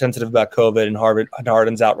 super, super sensitive about COVID, and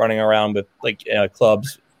Harden's out running around with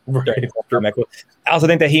clubs. Right. I also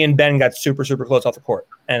think that he and Ben got super, super close off the court,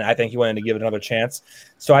 and I think he wanted to give it another chance.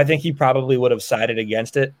 So I think he probably would have sided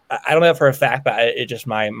against it. I don't know for a fact, but it's just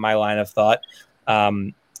my line of thought.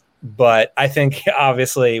 But I think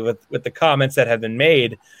obviously with the comments that have been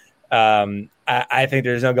made, I think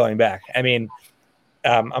there's no going back. We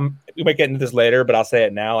might get into this later, but I'll say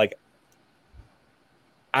it now.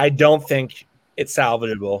 I don't think it's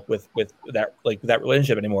salvageable with that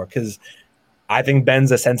relationship anymore, because I think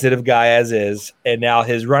Ben's a sensitive guy as is, and now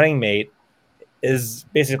his running mate is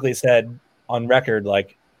basically said on record,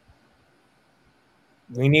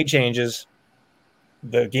 we need changes.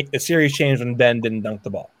 The series changed when Ben didn't dunk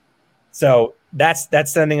the ball. So that's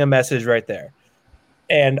sending a message right there.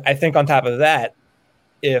 And I think on top of that,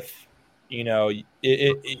 if you know,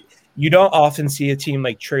 you don't often see a team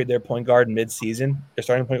like trade their point guard mid-season, their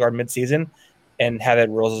starting point guard mid-season, and have it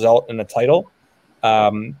result in a title.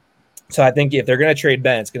 So I think if they're going to trade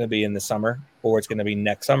Ben, it's going to be in the summer or it's going to be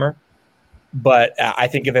next summer. But I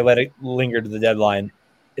think if they let it linger to the deadline,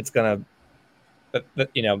 it's going to,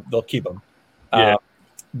 you know, they'll keep him. Yeah.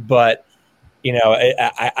 But, you know,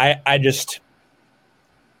 I just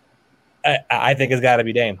think it's got to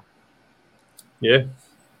be Dame. Yeah.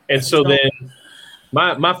 And so then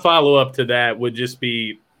my follow-up to that would just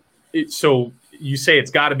be, so you say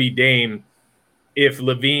it's got to be Dame.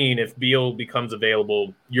 If Beal becomes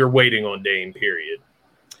available, you're waiting on Dame, period.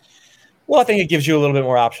 Well, I think it gives you a little bit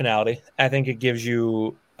more optionality. I think it gives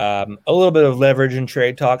you a little bit of leverage in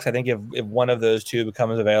trade talks. I think if one of those two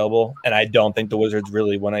becomes available, and I don't think the Wizards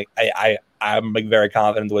really want to, I'm like very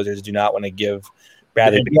confident the Wizards do not want to give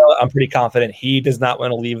Bradley Beal. I'm pretty confident he does not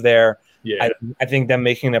want to leave there. Yeah. I think them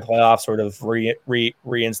making the playoffs sort of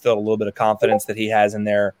reinstilled a little bit of confidence that he has in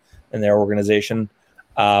their organization.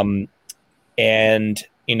 And,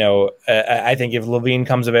 you know, I think if LaVine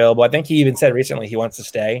comes available, I think he even said recently he wants to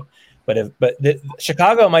stay. But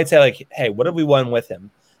Chicago might say, like, hey, what have we won with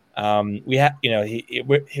him? We have, you know,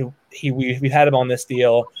 we've had him on this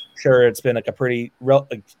deal. Sure, it's been like a pretty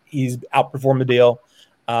he's outperformed the deal.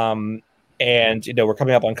 And, you know, we're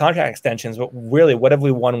coming up on contract extensions, but really, what have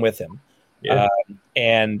we won with him? Yeah.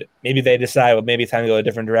 And maybe they decide, well, maybe it's time to go a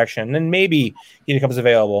different direction. And then maybe he becomes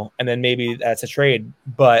available, and then maybe that's a trade.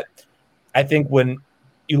 But I think when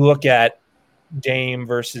you look at Dame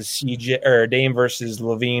versus CJ, or Dame versus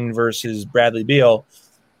LaVine versus Bradley Beal,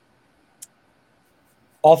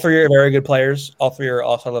 all three are very good players. All three are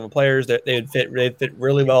all-star level players. They fit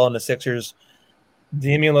really well in the Sixers.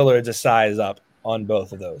 Damian Lillard's a size up on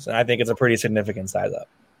both of those, and I think it's a pretty significant size up.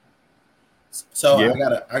 So yeah. I'm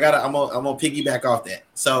gonna piggyback off that.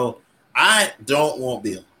 So I don't want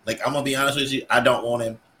Beal. Like, I'm gonna be honest with you, I don't want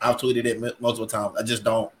him. I've tweeted it multiple times. I just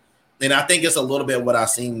don't. And I think it's a little bit what I've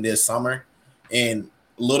seen this summer, and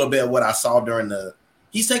a little bit what I saw during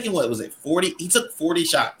he's taking, what was it, 40? He took 40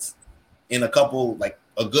 shots in a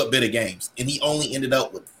good bit of games, and he only ended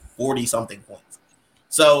up with 40 something points.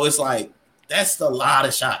 So it's like, that's a lot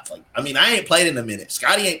of shots. Like, I mean, I ain't played in a minute.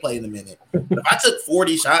 Scotty ain't played in a minute. But if I took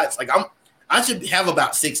 40 shots, like, I should have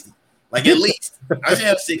about 60. Like, at least. I should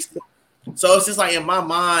have 60. So it's just like, in my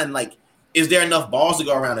mind, like, is there enough balls to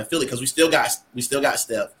go around in Philly? Because we still got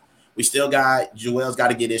Steph. We still got Joel's got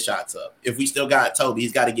to get his shots up. If we still got Toby,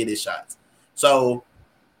 he's got to get his shots. So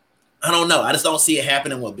I don't know. I just don't see it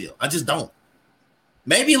happening with Beal. I just don't.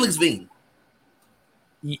 Maybe it looks Veen.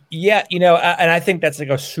 Yeah, you know, and I think that's like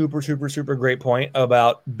a super, super, super great point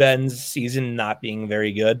about Ben's season not being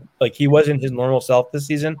very good. Like, he wasn't his normal self this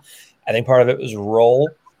season. I think part of it was role.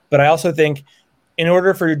 But I also think in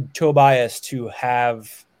order for Tobias to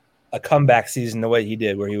have a comeback season the way he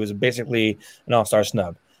did, where he was basically an all-star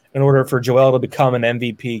snub, in order for Joel to become an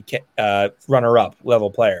MVP runner-up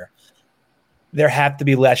level player, there have to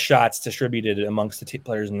be less shots distributed amongst the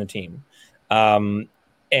players in the team.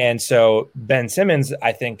 And so Ben Simmons,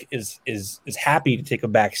 I think, is happy to take a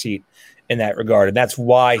back seat in that regard. And that's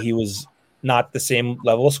why he was not the same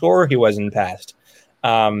level of scorer he was in the past.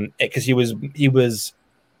 Because he was,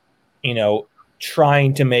 you know,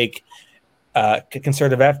 trying to make a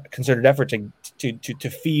concerted effort to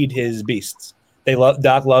feed his beasts.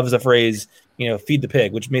 Doc loves the phrase, you know, feed the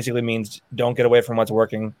pig, which basically means don't get away from what's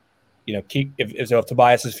working. You know, if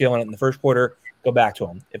Tobias is feeling it in the first quarter, go back to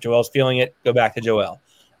him. If Joel's feeling it, go back to Joel.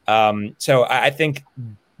 So I think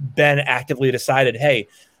Ben actively decided, hey,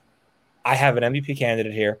 I have an MVP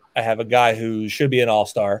candidate here. I have a guy who should be an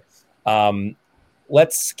all-star.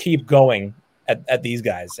 Let's keep going at these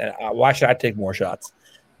guys. And why should I take more shots?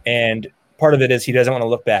 And part of it is he doesn't want to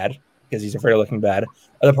look bad because he's afraid of looking bad.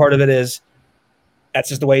 Other part of it is that's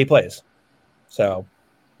just the way he plays. So,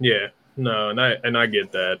 yeah, no, and I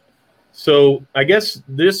get that. So I guess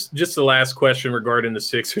this just the last question regarding the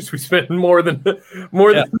Sixers. We spent more than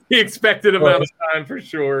the expected amount of time for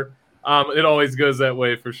sure. It always goes that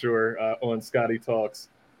way for sure on Scotty Talks.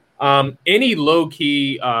 Any low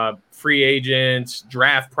key free agents,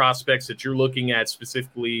 draft prospects that you're looking at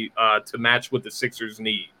specifically to match what the Sixers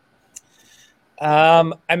need?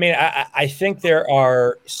 I mean, I think there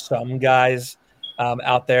are some guys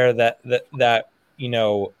out there that you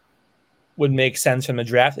know would make sense from the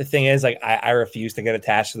draft. The thing is, like, I refuse to get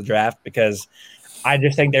attached to the draft because I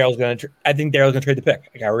just think Daryl's going to. I think Daryl's going to trade the pick.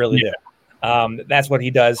 Like, I really do. That's what he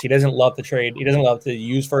does. He doesn't love to trade. He doesn't love to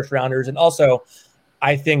use first rounders, and also,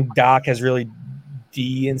 I think Doc has really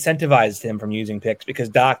de-incentivized him from using picks because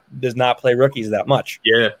Doc does not play rookies that much.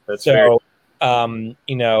 Yeah, that's fair.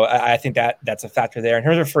 I think that's a factor there. In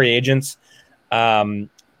terms of free agents, I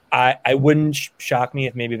wouldn't shock me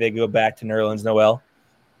if maybe they go back to Nerlens Noel.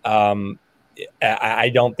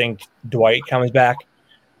 I don't think Dwight comes back,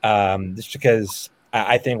 just because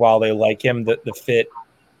I think while they like him, the fit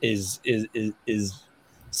is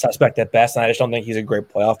suspect at best, and I just don't think he's a great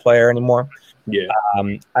playoff player anymore. Yeah.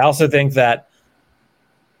 I also think that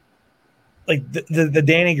like the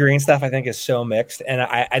Danny Green stuff I think is so mixed, and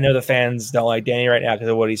I know the fans don't like Danny right now because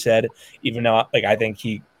of what he said, even though like I think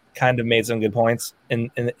he kind of made some good points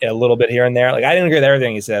in a little bit here and there. Like I didn't agree with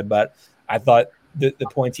everything he said, but I thought the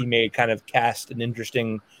points he made kind of cast an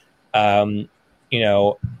interesting line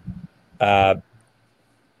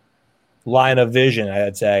of vision,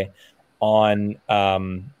 I'd say, on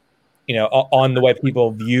on the way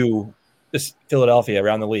people view this Philadelphia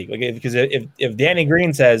around the league. Like because if Danny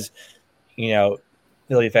Green says,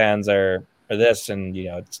 Philly fans are this, and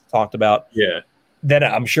it's talked about, then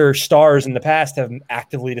I'm sure stars in the past have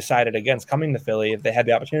actively decided against coming to Philly if they had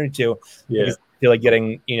the opportunity to, because they feel like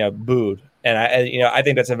getting booed. And I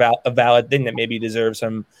think that's a valid thing that maybe deserves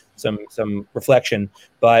some reflection.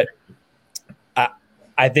 But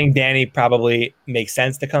I think Danny probably makes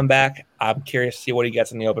sense to come back. I'm curious to see what he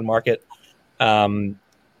gets in the open market.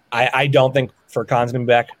 I don't think Furkan's going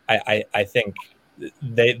to be back. I think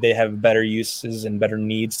they have better uses and better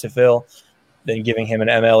needs to fill than giving him an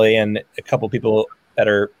MLE. And a couple people that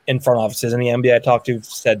are in front offices in the NBA I talked to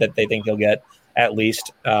said that they think he'll get at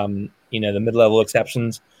least the mid-level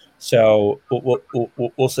exceptions. So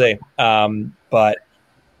we'll see. But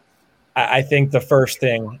I think the first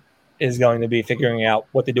thing is going to be figuring out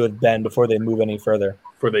what to do with Ben before they move any further.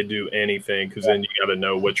 Before they do anything, because then you got to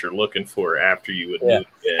know what you're looking for after you would move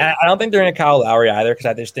in. And I don't think they're in a Kyle Lowry either, because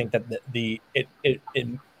I just think that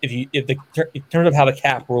in terms of how the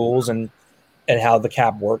cap rules and how the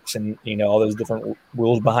cap works and all those different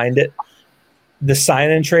rules behind it, the sign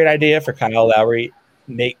and trade idea for Kyle Lowry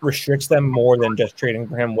restricts them more than just trading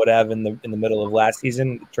for him whatever in the middle of last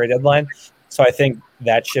season trade deadline. So I think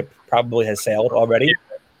that ship probably has sailed already.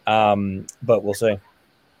 But we'll see.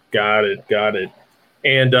 Got it.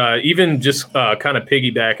 And even just kind of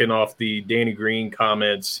piggybacking off the Danny Green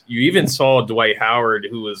comments, you even saw Dwight Howard,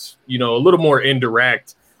 who was, a little more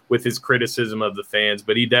indirect with his criticism of the fans,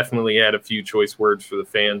 but he definitely had a few choice words for the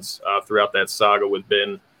fans throughout that saga with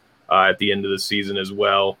Ben at the end of the season as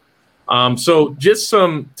well. So just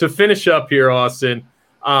to finish up here, Austin,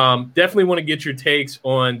 definitely want to get your takes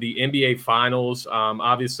on the NBA Finals.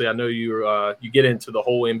 Obviously, I know you get into the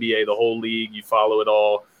whole NBA, the whole league. You follow it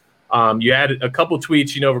all. You had a couple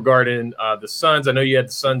tweets, regarding the Suns. I know you had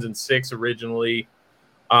the Suns in 6 originally.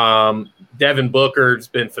 Devin Booker's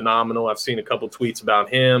been phenomenal. I've seen a couple tweets about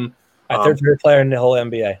him. My third favorite player in the whole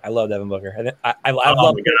NBA. I love Devin Booker. I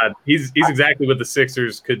love him. God. He's exactly what the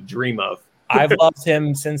Sixers could dream of. I've loved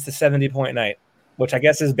him since the 70-point night, which I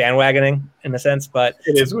guess is bandwagoning in a sense, but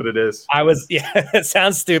it is what it is. It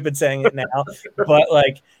sounds stupid saying it now, but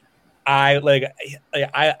I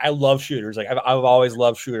love shooters. Like I've always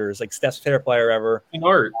loved shooters. Like Steph's favorite player ever.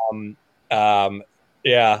 And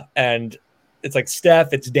it's like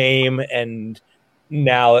Steph, it's Dame, and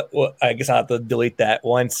now I guess I'll have to delete that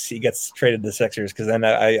once he gets traded to the Sixers, because then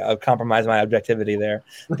I'll compromise my objectivity there.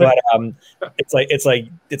 But it's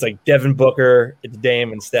like Devin Booker, it's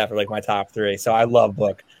Dame, and Steph are like my top 3. So I love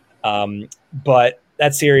Book. But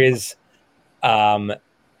that series,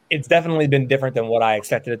 it's definitely been different than what I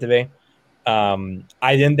expected it to be.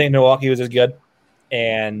 I didn't think Milwaukee was as good,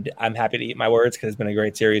 and I'm happy to eat my words because it's been a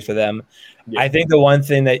great series for them. Yeah. I think the one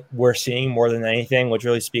thing that we're seeing more than anything, which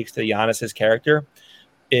really speaks to Giannis's character,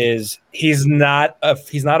 is he's not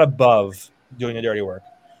above doing the dirty work.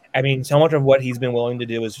 I mean, so much of what he's been willing to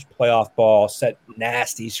do is play off ball, set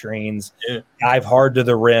nasty screens, dive hard to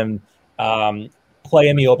the rim, play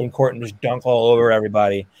in the open court, and just dunk all over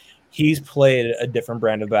everybody. He's played a different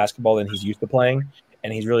brand of basketball than he's used to playing,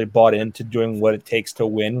 and he's really bought into doing what it takes to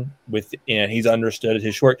win. He's understood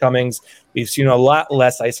his shortcomings. We've seen a lot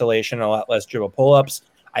less isolation, a lot less dribble pull-ups.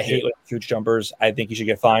 I hate huge jumpers. I think he should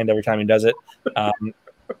get fined every time he does it.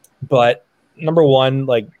 But number one,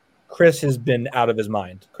 Chris has been out of his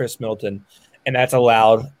mind, Chris Middleton, and that's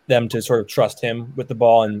allowed them to sort of trust him with the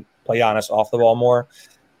ball and play Giannis off the ball more.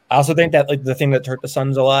 I also think that the thing that hurt the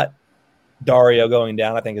Suns a lot, Dario going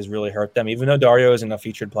down, I think has really hurt them. Even though Dario isn't a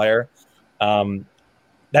featured player,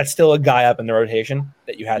 that's still a guy up in the rotation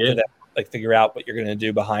that you had to figure out what you're going to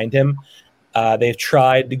do behind him. They've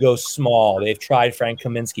tried to go small. They've tried Frank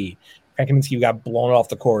Kaminsky. Frank Kaminsky got blown off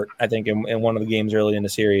the court, I think, in one of the games early in the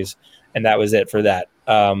series, and that was it for that.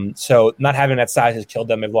 So not having that size has killed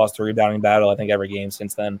them. They've lost the rebounding battle, I think, every game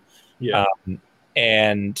since then. Yeah.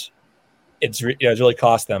 And it's really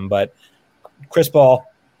cost them. But Chris Paul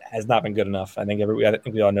has not been good enough. I think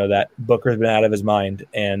we all know that. Booker's been out of his mind,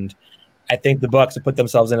 and I think the Bucks have put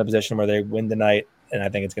themselves in a position where they win tonight, and I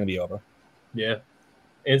think it's going to be over. Yeah.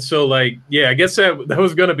 And so, I guess that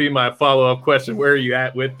was going to be my follow-up question. Where are you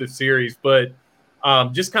at with the series? But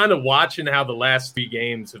just kind of watching how the last 3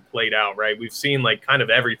 games have played out, right? We've seen kind of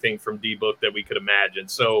everything from D-Book that we could imagine.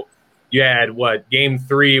 So you had game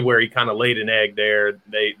 3 where he kind of laid an egg there.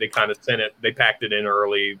 They kind of they packed it in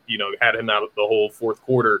early, had him out the whole fourth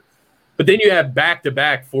quarter. But then you have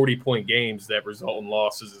back-to-back 40-point games that result in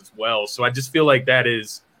losses as well. So I just feel like that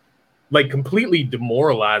is completely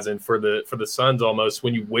demoralizing for the Suns almost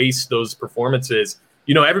when you waste those performances.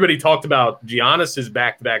 Everybody talked about Giannis's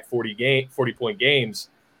back-to-back 40-point games.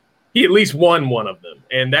 He at least won one of them,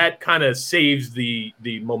 and that kind of saves the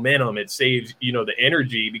momentum. It saves the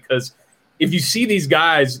energy, because if you see these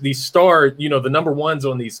guys, these stars, the number ones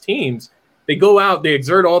on these teams, they go out, they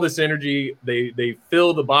exert all this energy, they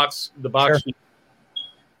fill the box. Sure.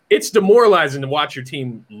 It's demoralizing to watch your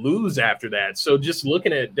team lose after that. So just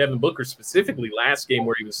looking at Devin Booker specifically last game,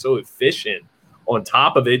 where he was so efficient. On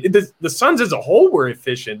top of it, the Suns as a whole were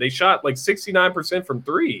efficient. They shot 69% from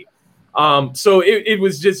 3. So it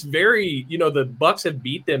was just very, the Bucks have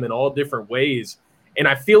beat them in all different ways. And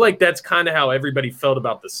I feel like that's kind of how everybody felt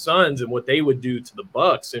about the Suns and what they would do to the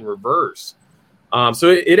Bucks in reverse. So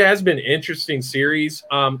it has been an interesting series.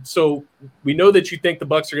 So we know that you think the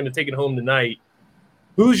Bucks are going to take it home tonight.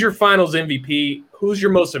 Who's your finals MVP? Who's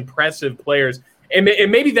your most impressive players? And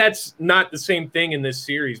maybe that's not the same thing in this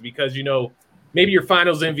series, because, maybe your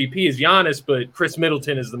finals MVP is Giannis, but Chris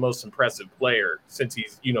Middleton is the most impressive player since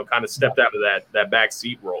he's, kind of stepped out of that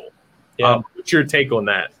backseat role. Yeah. What's your take on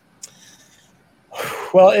that?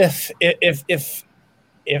 Well, if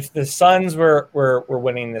the Suns were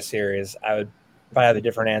winning this series, I would probably have a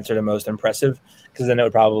different answer to most impressive, because then it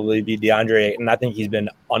would probably be DeAndre Ayton. I think he's been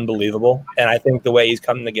unbelievable, and I think the way he's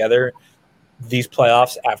come together these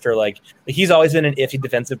playoffs after he's always been an iffy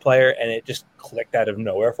defensive player, and it just clicked out of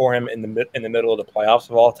nowhere for him in the middle of the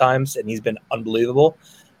playoffs of all times, and he's been unbelievable.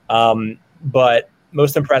 But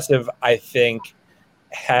most impressive, I think,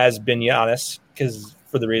 has been Giannis, because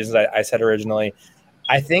for the reasons I said originally.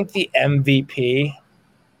 I think the MVP.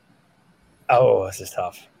 Oh, this is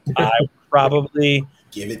tough. I probably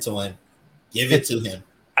give it to him. Give it to him.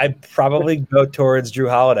 I'd probably go towards Jrue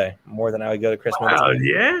Holiday more than I would go to Chris Middleton.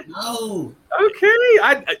 Yeah. No. Okay.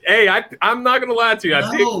 I'm not gonna lie to you. I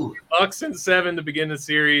picked Bucks in 7 to begin the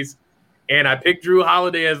series, and I picked Jrue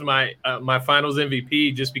Holiday as my finals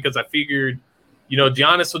MVP just because I figured,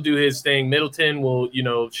 Giannis will do his thing. Middleton will,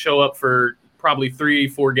 show up for probably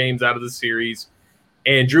 3-4 games out of the series,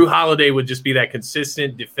 and Jrue Holiday would just be that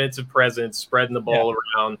consistent defensive presence, spreading the ball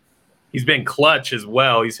around. He's been clutch as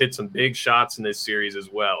well. He's hit some big shots in this series as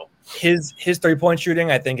well. His 3-point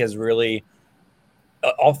shooting, I think, is really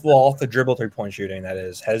off the dribble 3-point shooting. That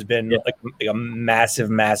has been a massive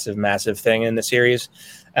thing in the series.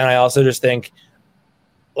 And I also just think,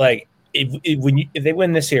 if they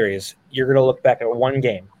win this series, you're going to look back at one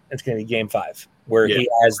game. It's going to be Game 5, where he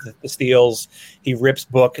has the steals. He rips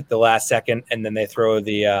Book at the last second, and then they throw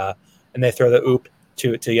the oop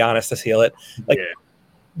to Giannis to seal it.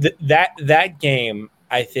 That game,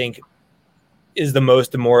 I think, is the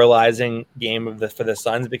most demoralizing game for the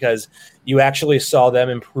Suns, because you actually saw them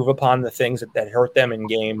improve upon the things that hurt them in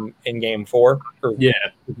game 4. Game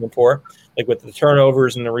 4, with the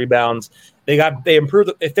turnovers and the rebounds. They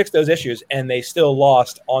improved, they fixed those issues, and they still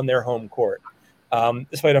lost on their home court,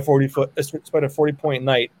 despite a 40-point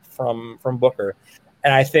night from Booker.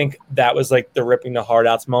 And I think that was the ripping the heart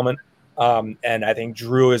outs moment. And I think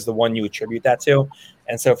Jrue is the one you attribute that to.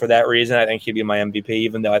 And so for that reason, I think he'd be my MVP,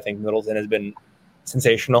 even though I think Middleton has been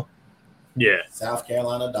sensational. Yeah. South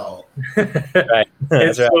Carolina dog. Right.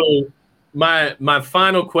 That's so right. my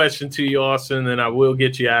final question to you, Austin, and I will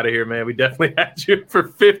get you out of here, man. We definitely had you for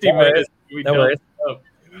 50 minutes. No worries.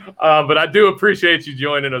 But I do appreciate you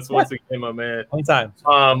joining us once again, my man. Anytime.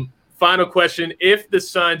 Final question. Is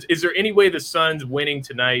there any way the Suns winning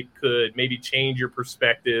tonight could maybe change your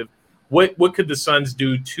perspective? What could the Suns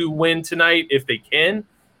do to win tonight if they can?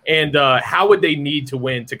 And how would they need to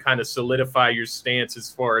win to kind of solidify your stance as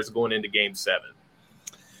far as going into Game 7?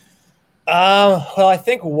 Well, I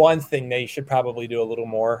think one thing they should probably do a little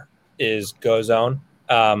more is go zone.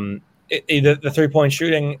 The 3-point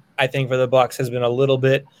shooting, I think, for the Bucks has been a little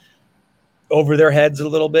bit over their heads a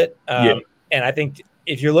little bit. And I think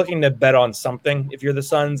if you're looking to bet on something, if you're the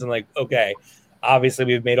Suns and okay, obviously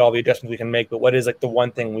we've made all the adjustments we can make, but what is the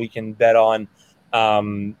one thing we can bet on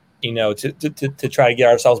to try to get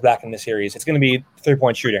ourselves back in the series. It's going to be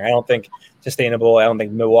 3-point shooting. I don't think sustainable. I don't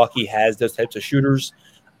think Milwaukee has those types of shooters.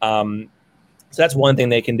 So that's one thing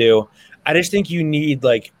they can do. I just think you need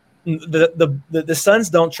like the Suns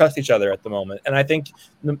don't trust each other at the moment, and I think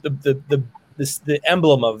the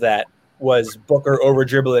emblem of that was Booker over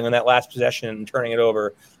dribbling on that last possession and turning it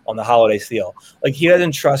over on the Holiday steal. Like he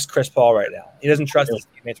doesn't trust Chris Paul right now. He doesn't trust his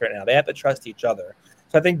teammates right now. They have to trust each other.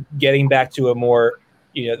 So I think getting back to a more,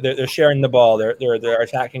 they're sharing the ball. They're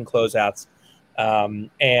attacking closeouts,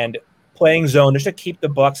 and playing zone just to keep the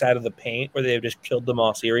Bucks out of the paint where they've just killed them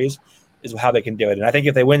all series is how they can do it. And I think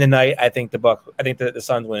if they win tonight, I think the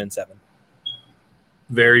Suns win in 7.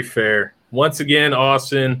 Very fair. Once again,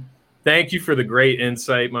 Austin, thank you for the great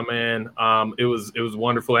insight, my man. It was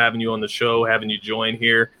wonderful having you on the show, having you join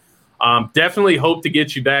here. Definitely hope to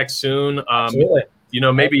get you back soon. Absolutely.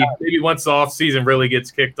 Maybe once the off season really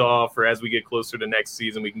gets kicked off, or as we get closer to next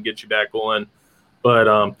season, we can get you back on.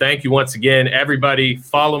 But thank you once again, everybody.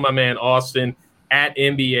 Follow my man Austin at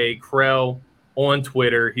NBA Krell on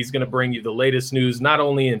Twitter. He's going to bring you the latest news, not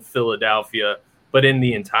only in Philadelphia, but in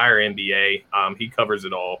the entire NBA. He covers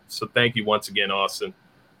it all. So thank you once again, Austin.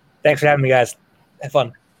 Thanks for having me, guys. Have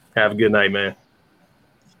fun. Have a good night, man.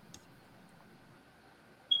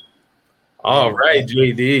 All right,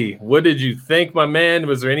 JD. What did you think, my man?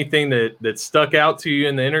 Was there anything that stuck out to you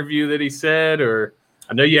in the interview that he said? Or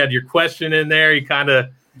I know you had your question in there. He kind of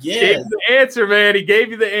gave you the answer, man. He gave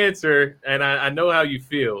you the answer, and I know how you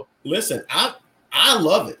feel. Listen, I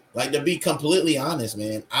love it. Like, to be completely honest,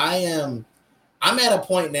 man, I'm at a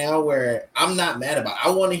point now where I'm not mad about it. I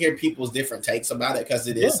want to hear people's different takes about it because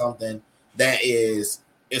it is something that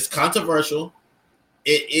it's controversial.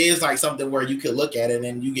 It is like something where you could look at it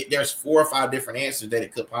and there's 4 or 5 different answers that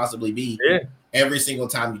it could possibly be every single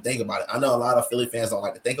time you think about it. I know a lot of Philly fans don't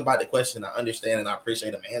like to think about the question. I understand and I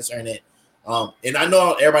appreciate them answering it. And I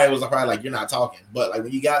know everybody was probably like, you're not talking, but like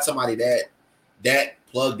when you got somebody that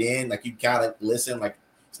plugged in, like you kind of listen, like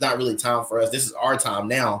it's not really time for us. This is our time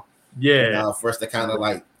now. Yeah. For us to kind of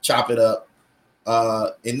like chop it up.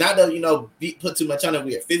 And not to, put too much on it.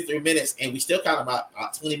 We at 53 minutes and we still kind of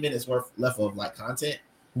about 20 minutes worth left of like content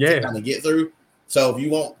to kind of get through. So if you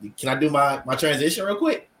want, can I do my transition real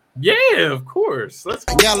quick? Yeah, of course. Let's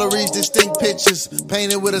go. Galleries, distinct pictures,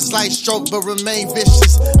 painted with a slight stroke, but remain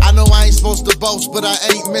vicious. I know I ain't supposed to boast, but I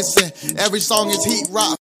ain't missing. Every song is heat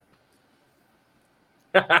rock.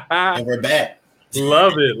 And we're back.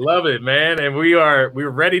 Love it, man. And we're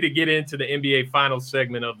ready to get into the NBA Finals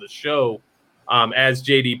segment of the show, as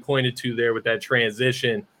JD pointed to there with that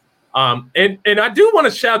transition. And I do want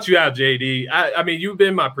to shout you out, JD. I mean, you've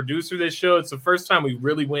been my producer this show. It's the first time we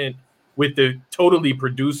really went with the totally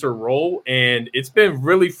producer role, and it's been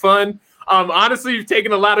really fun. Honestly, you've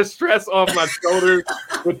taken a lot of stress off my shoulders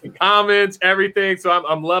with the comments, everything. So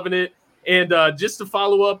I'm loving it. And just to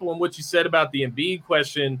follow up on what you said about the Embiid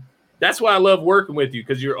question, that's why I love working with you,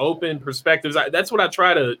 because you're open perspectives. That's what I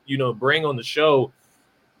try to, bring on the show.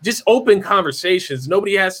 Just open conversations.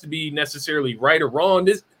 Nobody has to be necessarily right or wrong.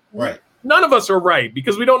 Right. None of us are right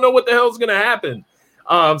because we don't know what the hell is going to happen.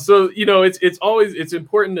 So it's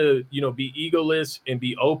important to be egoless and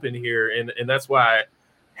be open here, and that's why I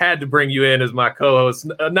had to bring you in as my co-host.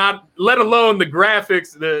 Not let alone the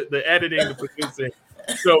graphics, the editing, the producing.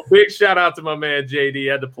 So big shout out to my man JD.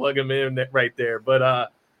 I had to plug him in right there. But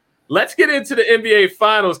let's get into the NBA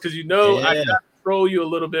Finals because I got to troll you a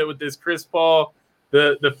little bit with this Chris Paul,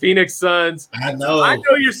 the Phoenix Suns. I know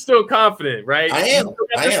you're still confident, right? I am.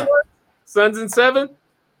 Suns in 7.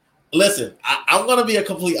 Listen, I'm going to be a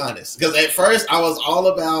complete honest because at first I was all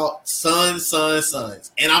about Suns,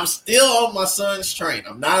 and I'm still on my Suns train.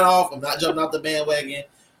 I'm not off. I'm not jumping off the bandwagon.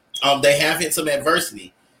 They have hit some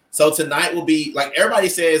adversity. So tonight will be like everybody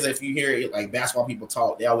says. If you hear it, like basketball people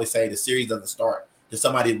talk, they always say the series doesn't start till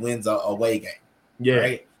somebody wins a away game. Yeah.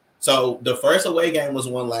 Right. So the first away game was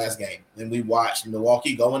one last game, and we watched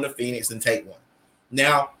Milwaukee go into Phoenix and take one.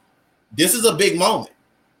 Now, this is a big moment.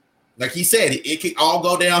 Like he said, it could all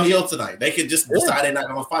go downhill tonight. They could just decide they're not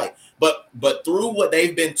going to fight. But through what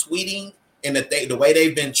they've been tweeting and the way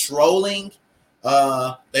they've been trolling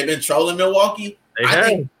Milwaukee.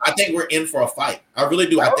 I think we're in for a fight. I really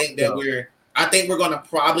do. I think we're going to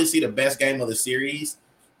probably see the best game of the series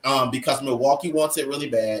because Milwaukee wants it really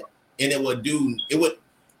bad, and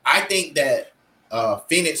I think that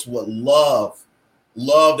Phoenix would love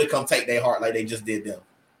to come take their heart like they just did them.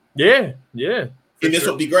 Yeah. And this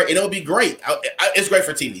will be great. And it'll be great. It's great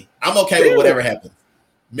for TV. I'm okay with whatever happens.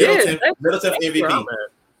 Middleton MVP.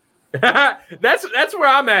 That's where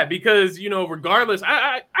I'm at because, you know, regardless,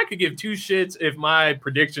 I could give two shits if my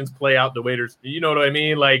predictions play out the way there's, you know what I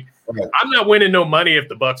mean? Like, Right. I'm not winning no money if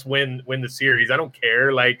the Bucks win the series. I don't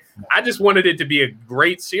care. Like, I just wanted it to be a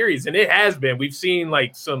great series, and it has been. We've seen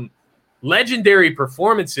like some legendary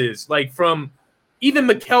performances, like from even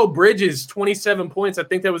Mikal Bridges, 27 points. I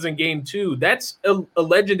think that was in game 2. That's a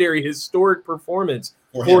legendary, historic performance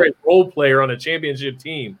for a role player on a championship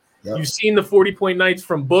team. Yep. You've seen the 40-point nights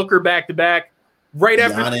from Booker back-to-back. Right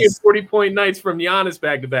after seeing 40-point nights from Giannis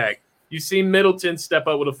back-to-back. You've seen Middleton step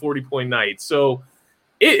up with a 40-point night. So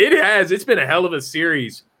it's been a hell of a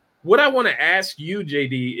series. What I want to ask you,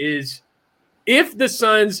 JD, is if the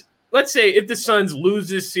Suns, let's say if the Suns lose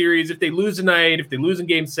this series, if they lose tonight, if they lose in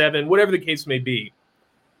game 7, whatever the case may be,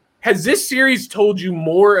 has this series told you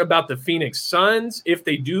more about the Phoenix Suns if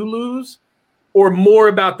they do lose, or more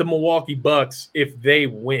about the Milwaukee Bucks if they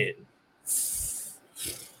win?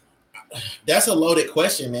 That's a loaded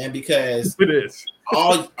question, man, because it is.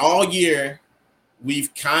 all year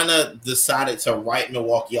we've kind of decided to write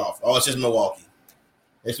Milwaukee off. Oh, it's just Milwaukee.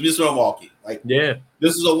 It's just Milwaukee. Like, yeah,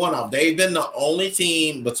 this is a one-off. They've been the only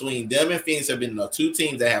team between them and Phoenix have been the two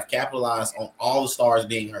teams that have capitalized on all the stars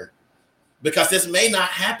being hurt. Because this may not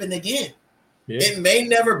happen again. Yeah. It may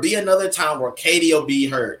never be another time where KD will be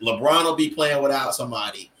hurt. LeBron will be playing without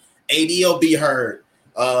somebody. AD will be hurt.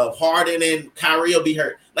 Harden and Kyrie will be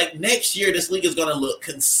hurt. Like, next year, this league is going to look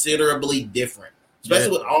considerably different,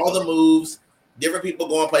 especially with all the moves, different people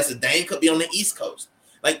going places. Dame could be on the East Coast.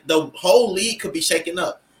 Like, the whole league could be shaken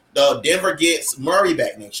up. Denver gets Murray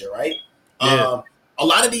back next year, right? Yeah. A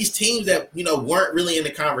lot of these teams that, you know, weren't really in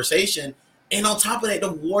the conversation. And on top of that,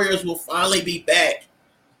 the Warriors will finally be back.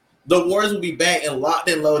 The Warriors will be back and locked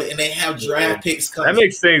and loaded, and they have draft picks coming. That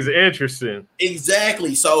makes things interesting.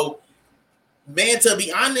 Exactly. So, man, to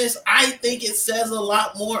be honest, I think it says a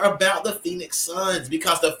lot more about the Phoenix Suns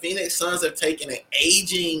because the Phoenix Suns have taken an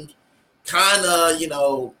aging kind of, you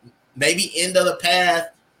know, maybe end of the path.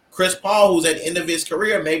 Chris Paul, who's at the end of his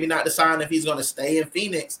career, maybe not deciding if he's going to stay in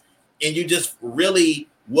Phoenix. And you just really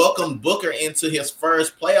welcome Booker into his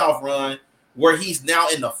first playoff run where he's now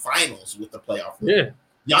in the finals with the playoff run. Yeah.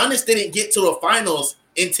 Giannis didn't get to the finals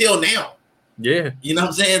until now. Yeah. You know what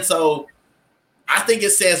I'm saying? So I think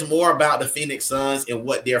it says more about the Phoenix Suns and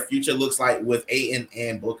what their future looks like with Ayton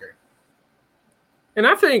and Booker. And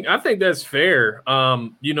I think that's fair.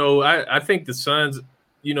 You know, I think the Suns,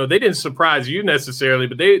 you know, they didn't surprise you necessarily,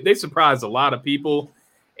 but they surprised a lot of people.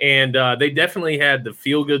 And they definitely had the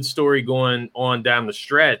feel-good story going on down the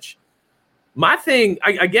stretch. My thing,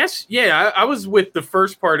 I guess, yeah, I was with the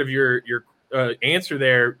first part of your answer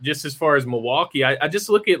there, just as far as Milwaukee. I just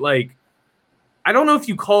look at, like, I don't know if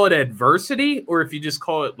you call it adversity or if you just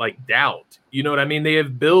call it, like, doubt. You know what I mean? They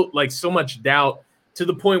have built, like, so much doubt to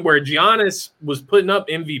the point where Giannis was putting up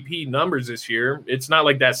MVP numbers this year. It's not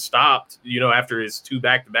like that stopped, you know, after his 2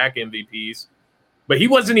 back-to-back MVPs. But he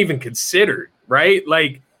wasn't even considered, right?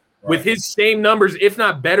 Like, with his same numbers, if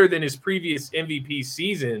not better than his previous MVP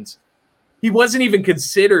seasons, he wasn't even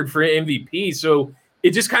considered for MVP. So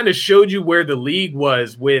it just kind of showed you where the league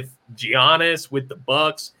was with Giannis, with the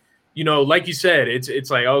Bucks. You know, like you said, it's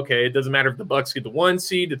like, okay, it doesn't matter if the Bucks get the 1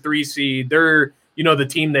 seed, the 3 seed. They're, you know, the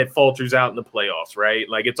team that falters out in the playoffs, right?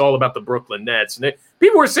 Like, it's all about the Brooklyn Nets. And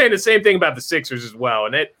people were saying the same thing about the Sixers as well.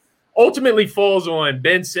 And it ultimately falls on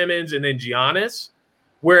Ben Simmons and then Giannis.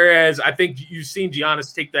 Whereas I think you've seen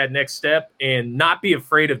Giannis take that next step and not be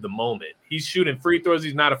afraid of the moment. He's shooting free throws.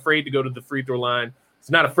 He's not afraid to go to the free throw line.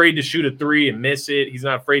 He's not afraid to shoot a 3 and miss it. He's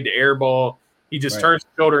not afraid to airball. He just turns the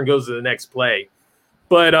shoulder and goes to the next play.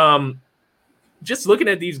 But just looking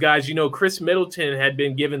at these guys, you know, Chris Middleton had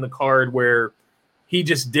been given the card where he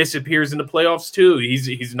just disappears in the playoffs too.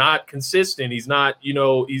 He's not consistent. He's not, you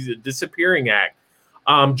know, he's a disappearing act.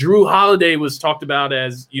 Drew Holiday was talked about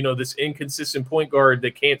as, you know, this inconsistent point guard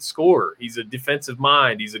that can't score. He's a defensive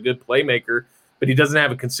mind. He's a good playmaker, but he doesn't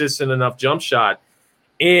have a consistent enough jump shot.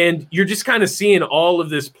 And you're just kind of seeing all of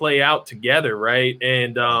this play out together, right?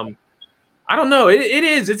 And I don't know.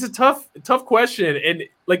 It's a tough question. And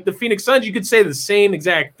like the Phoenix Suns, you could say the same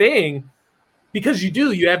exact thing because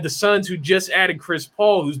you have the Suns who just added Chris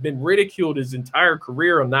Paul, who's been ridiculed his entire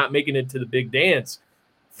career on not making it to the big dance.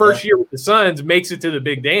 First year with the Suns makes it to the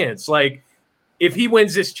big dance. Like, if he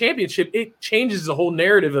wins this championship, it changes the whole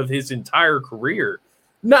narrative of his entire career.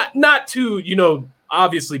 Not to, you know,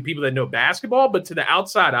 obviously people that know basketball, but to the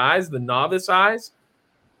outside eyes, the novice eyes,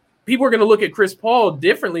 people are going to look at Chris Paul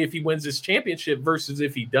differently if he wins this championship versus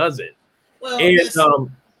if he doesn't. Well, and,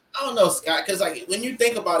 I don't know, Scott, because like when you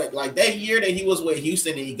think about it, like that year that he was with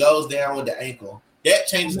Houston and he goes down with the ankle, that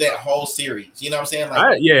changes that whole series. You know what I'm saying?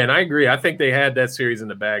 Like, and I agree. I think they had that series in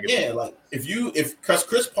the bag. Yeah, like if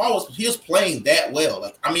Chris Paul was playing that well.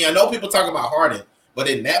 Like, I mean, I know people talk about Harden, but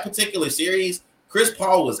in that particular series, Chris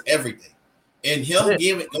Paul was everything. And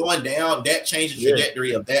him going down, that changed the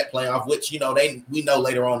trajectory of that playoff, which, you know, we know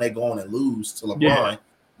later on they go on and lose to LeBron. Yeah.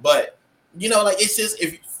 But, you know, like, it's just,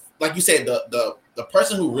 if like you said, the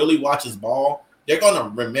person who really watches ball, they're going to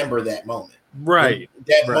remember that moment. Right.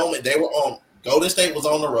 That moment they were on, Golden State was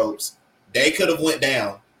on the ropes. They could have went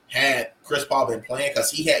down had Chris Paul been playing,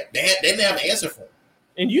 because they didn't have an answer for him.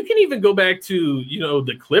 And you can even go back to, you know,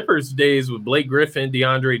 the Clippers days with Blake Griffin,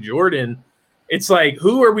 DeAndre Jordan. It's like,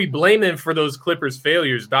 who are we blaming for those Clippers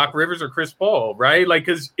failures, Doc Rivers or Chris Paul, right? Like,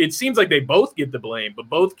 because it seems like they both get the blame, but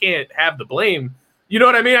both can't have the blame. You know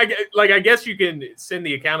what I mean? I guess you can send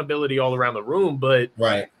the accountability all around the room, but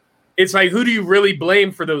it's like, who do you really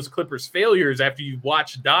blame for those Clippers failures after you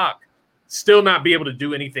watch Doc still not be able to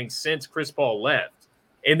do anything since Chris Paul left?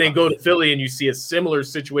 And then go to Philly and you see a similar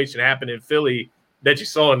situation happen in Philly that you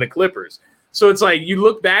saw in the Clippers. So it's like, you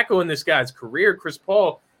look back on this guy's career, Chris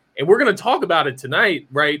Paul, and we're going to talk about it tonight,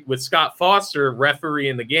 right, with Scott Foster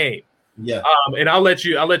refereeing the game. Yeah. And I'll let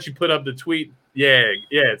you put up the tweet. Yeah.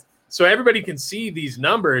 So everybody can see these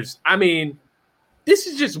numbers. I mean, this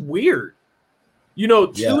is just weird. You know,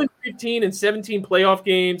 2 and 15 and 17 playoff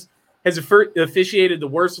games, has officiated the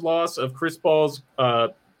worst loss of Chris Paul's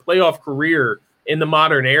playoff career in the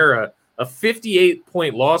modern era, a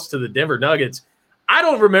 58-point loss to the Denver Nuggets. I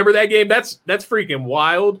don't remember that game. That's freaking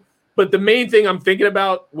wild. But the main thing I'm thinking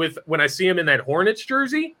about with when I see him in that Hornets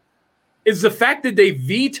jersey is the fact that they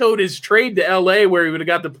vetoed his trade to LA, where he would have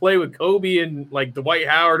got to play with Kobe and like Dwight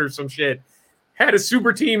Howard or some shit. Had a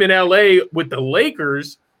super team in LA with the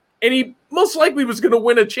Lakers, and he most likely was going to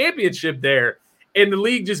win a championship there. And the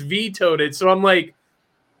league just vetoed it. So I'm like,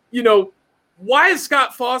 you know, why is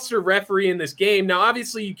Scott Foster refereeing this game? Now,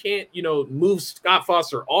 obviously, you can't, you know, move Scott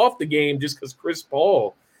Foster off the game just because Chris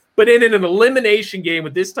Paul. But in an elimination game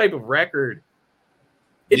with this type of record,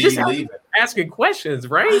 it just has you asking questions,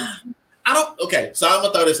 right? Okay, so I'm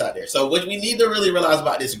going to throw this out there. So what we need to really realize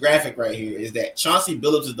about this graphic right here is that Chauncey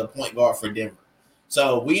Billups is the point guard for Denver.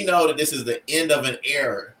 So we know that this is the end of an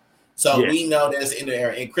era. So we know that it's the end of an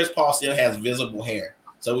era. And Chris Paul still has visible hair.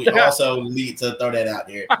 So we also need to throw that out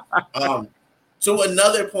there. So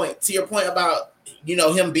another point, to your point about, you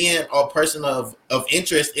know, him being a person of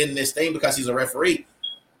interest in this thing because he's a referee,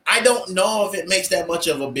 I don't know if it makes that much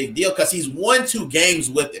of a big deal because he's won 2 games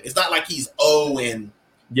with it. It's not like he's 0 and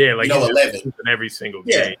 11 in every single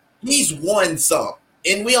game. He's won some.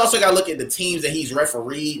 And we also got to look at the teams that he's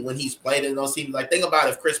refereed when he's played in those teams. Like, think about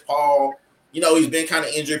if Chris Paul, you know, he's been kind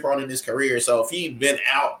of injury prone in his career. So if he'd been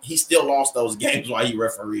out, he still lost those games while he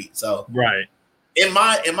refereed. So in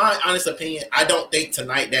my honest opinion, I don't think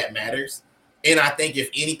tonight that matters. And I think if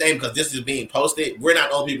anything, because this is being posted, we're not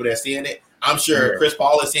the only people that are seeing it. I'm sure Chris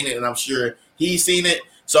Paul has seen it, and I'm sure he's seen it.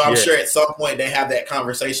 So I'm sure at some point they have that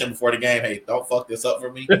conversation before the game. Hey, don't fuck this up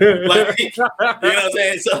for me. Like, you know what I'm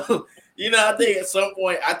saying? So, you know, I think at some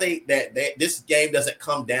point, I think that this game doesn't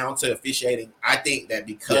come down to officiating. I think that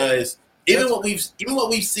because even what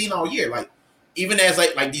we've seen all year, like even as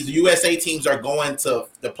like these USA teams are going to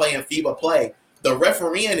play in FIBA play, the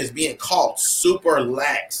refereeing is being called super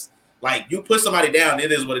lax. Like, you put somebody down,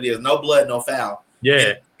 it is what it is. No blood, no foul.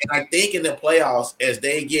 Yeah. And I think in the playoffs, as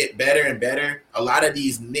they get better and better, a lot of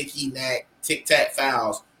these nicky-knack, tic-tac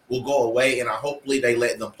fouls will go away, and hopefully they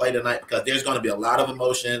let them play tonight because there's going to be a lot of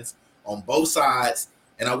emotions on both sides,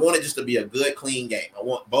 and I want it just to be a good, clean game. I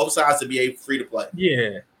want both sides to be free to play.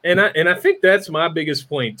 Yeah, and I think that's my biggest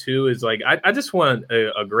point too. Is like I just want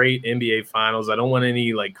a great NBA Finals. I don't want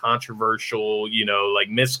any like controversial, you know, like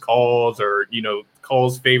missed calls or, you know,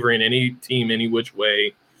 calls favoring any team any which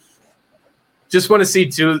way. Just want to see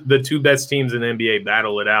the two best teams in the NBA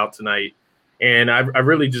battle it out tonight. And I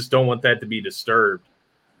really just don't want that to be disturbed.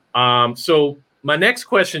 So my next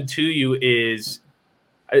question to you is,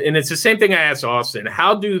 and it's the same thing I asked Austin,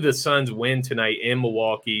 how do the Suns win tonight in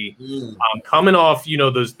Milwaukee? Coming off, you know,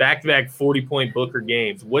 those back-to-back 40-point Booker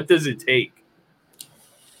games, what does it take?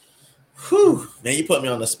 Whew, man, you put me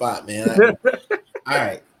on the spot, man. All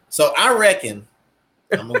right. So I reckon,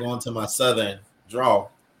 I'm going to go into my Southern draw.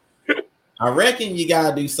 I reckon you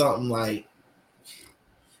got to do something like,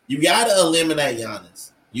 you got to eliminate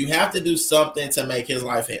Giannis. You have to do something to make his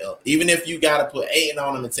life hell. Even if you got to put Ayton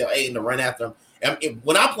on him and tell Ayton to run after him. And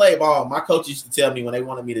when I play ball, my coach used to tell me when they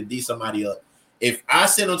wanted me to D somebody up, if I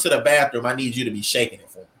send them to the bathroom, I need you to be shaking it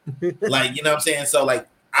for me. Like, you know what I'm saying? So, like,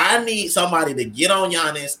 I need somebody to get on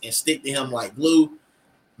Giannis and stick to him like glue,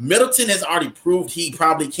 Middleton has already proved he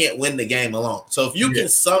probably can't win the game alone. So if you can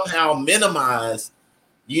somehow minimize,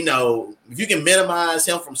 if you can minimize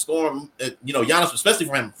him from scoring, Giannis, especially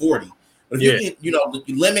from having 40, but if you can,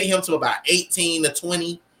 you limit him to about 18 to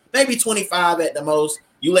 20, maybe 25 at the most.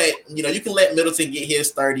 You can let Middleton get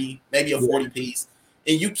his 30, maybe a 40 piece,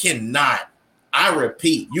 and you cannot. I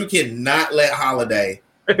repeat, you cannot let Holiday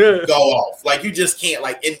go off. Like you just can't.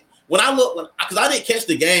 Like because I didn't catch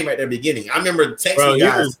the game at the beginning. I remember texting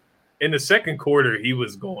guys. In the second quarter, he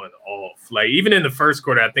was going off. Like even in the first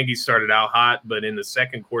quarter, I think he started out hot, but in the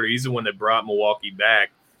second quarter, he's the one that brought Milwaukee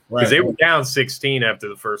back because they were down 16 after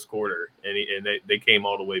the first quarter, and they came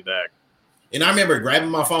all the way back. And I remember grabbing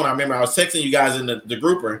my phone. I remember I was texting you guys in the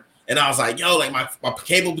grouper, and I was like, "Yo, like my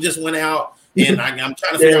cable just went out, and I'm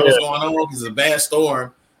trying to figure out what's going on because it's a bad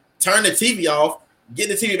storm." Turn the TV off. Get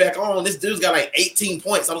the TV back on. This dude's got like 18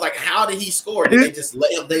 points. I was like, how did he score? Did they just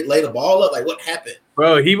lay the ball up? Like, what happened?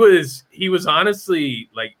 Bro, he was honestly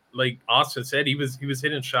like Austin said, he was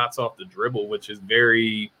hitting shots off the dribble, which is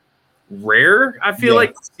very rare. I feel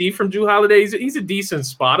like to see from Jrue Holiday. He's a decent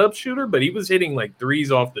spot up shooter, but he was hitting like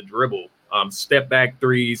threes off the dribble, step back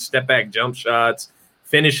threes, step back jump shots,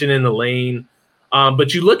 finishing in the lane.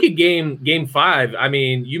 But you look at game 5. I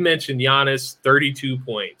mean, you mentioned Giannis, 32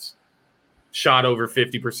 points. Shot over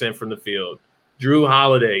 50% from the field. Jrue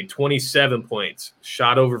Holiday, 27 points,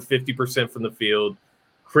 shot over 50% from the field.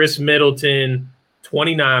 Chris Middleton,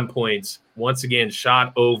 29 points, once again,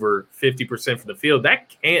 shot over 50% from the field. That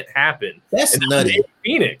can't happen. That's nutty.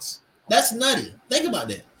 Phoenix. That's nutty. Think about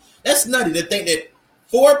that. That's nutty to think that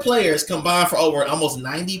 4 players combined for over almost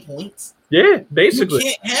 90 points. Yeah, basically.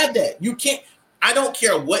 You can't have that. You can't. I don't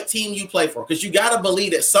care what team you play for because you got to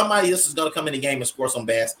believe that somebody else is going to come in the game and score some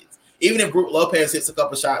baskets. Even if Brook Lopez hits a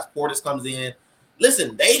couple shots, Portis comes in.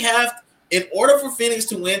 Listen, in order for Phoenix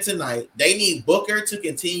to win tonight, they need Booker to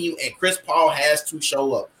continue and Chris Paul has to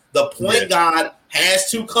show up. The point guard has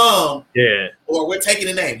to come, or we're taking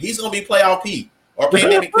the name. He's going to be playoff P or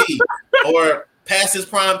pandemic P or past his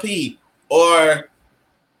prime P or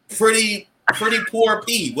pretty poor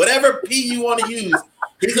P. Whatever P you want to use,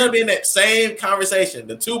 he's going to be in that same conversation.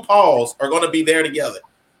 The 2 Pauls are going to be there together.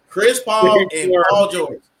 Chris Paul and Paul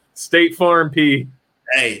George. State Farm P.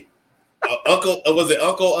 Hey, Uncle Cliff?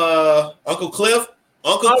 Uncle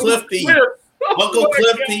Cliff P. Uncle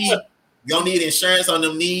Cliff P. Gonna need insurance on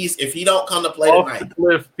them knees if he don't come to play tonight.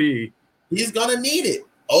 Cliff P. He's gonna need it.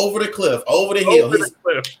 Over the cliff, over the hill.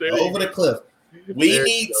 Over the cliff. We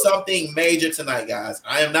need something major tonight, guys.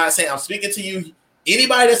 I am not saying I'm speaking to you.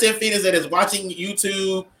 Anybody that's in Phoenix that is watching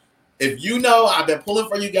YouTube. If you know, I've been pulling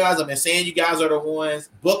for you guys. I've been saying you guys are the ones.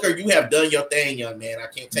 Booker, you have done your thing, young man. I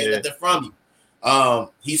can't take nothing from you.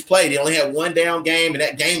 He's played. He only had 1 down game. And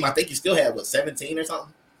that game, I think he still had, 17 or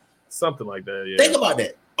something? Something like that, yeah. Think about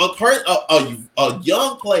that. A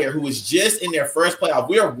young player who was just in their first playoff,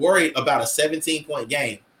 we are worried about a 17-point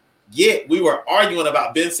game. Yet we were arguing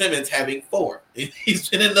about Ben Simmons having 4. He's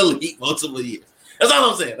been in the league multiple years. That's all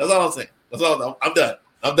I'm saying. I'm done.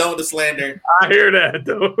 I'm done with the slander. I hear that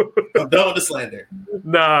though. I'm done with the slander.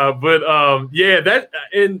 Nah, but that,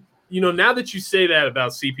 and now that you say that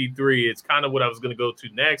about CP3, it's kind of what I was going to go to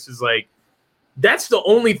next. Is like that's the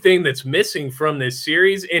only thing that's missing from this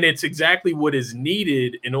series, and it's exactly what is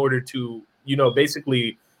needed in order to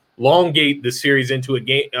basically elongate the series into a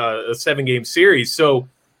 7-game series. So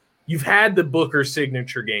you've had the Booker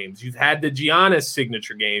signature games, you've had the Giannis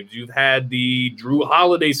signature games, you've had the Jrue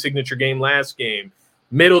Holiday signature game last game.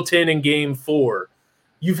 Middleton in game 4.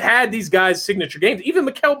 You've had these guys' signature games. Even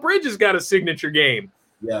Mikal Bridges got a signature game.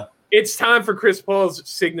 Yeah. It's time for Chris Paul's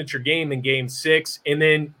signature game in game 6. And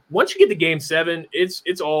then once you get to game 7,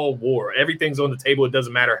 it's all war. Everything's on the table. It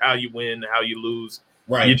doesn't matter how you win, how you lose.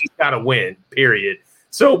 Right. You just got to win, period.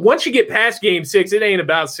 So once you get past game 6, it ain't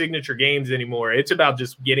about signature games anymore. It's about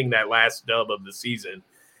just getting that last dub of the season.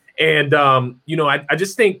 And, I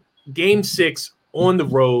just think game 6 on the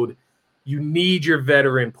road, you need your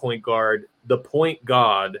veteran point guard, the point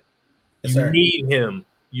god. You need him.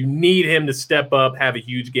 You need him to step up, have a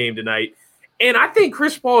huge game tonight. And I think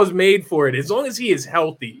Chris Paul is made for it as long as he is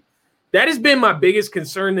healthy. That has been my biggest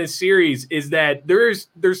concern this series is that there's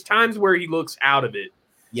times where he looks out of it.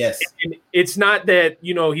 Yes. And it's not that,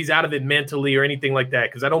 he's out of it mentally or anything like that,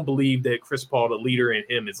 because I don't believe that Chris Paul, the leader in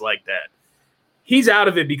him, is like that. He's out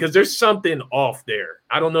of it because there's something off there.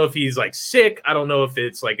 I don't know if he's like sick. I don't know if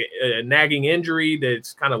it's like a nagging injury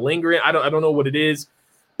that's kind of lingering. I don't know what it is,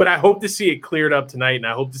 but I hope to see it cleared up tonight, and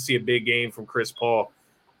I hope to see a big game from Chris Paul.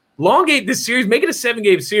 Elongate this series, make it a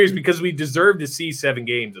 7-game series because we deserve to see 7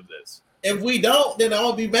 games of this. If we don't, then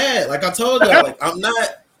I'll be mad. Like I told you, I'm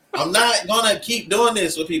not. I'm not gonna keep doing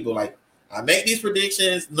this with people. Like, I make these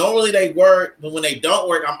predictions. Normally they work, but when they don't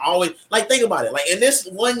work, I'm always like, think about it. Like in this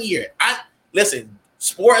 1 year, listen,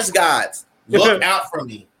 sports gods, look out for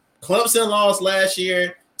me. Clemson lost last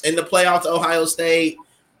year in the playoffs to Ohio State.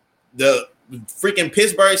 The freaking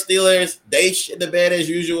Pittsburgh Steelers, they shit the bed as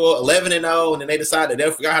usual, 11-0, and then they decided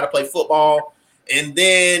they forgot how to play football. And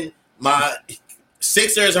then my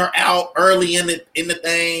Sixers are out early in the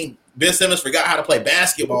thing. Ben Simmons forgot how to play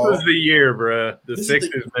basketball. This is the year, bro. The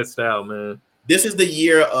Sixers missed out, man. This is the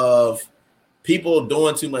year of people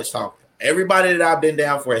doing too much talking. Everybody that I've been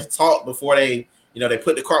down for has talked before they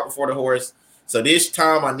put the cart before the horse. So this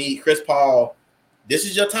time I need Chris Paul. This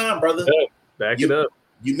is your time, brother. Back it up.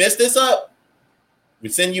 You messed this up. We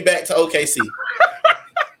send you back to OKC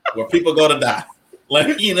where people go to die.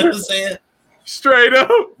 Like, you know what I'm saying? Straight up.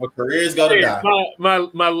 Where careers go to die.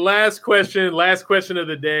 My last question of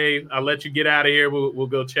the day. I'll let you get out of here. We'll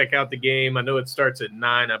go check out the game. I know it starts at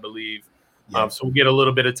 9, I believe. Yeah. So we'll get a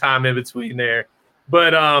little bit of time in between there.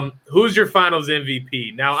 But who's your finals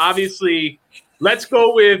MVP? Now, obviously, let's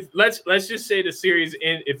go with let's just say the series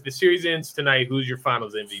if the series ends tonight, who's your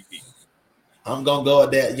finals MVP? I'm gonna go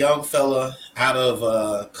with that young fella out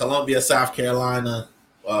of Columbia, South Carolina,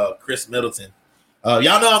 Chris Middleton. Y'all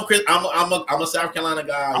know I'm a South Carolina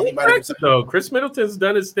guy. So Chris Middleton's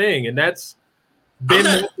done his thing, and that's been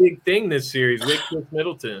a big thing this series with Chris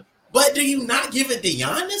Middleton. But do you not give it to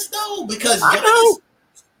Giannis though? Because Giannis,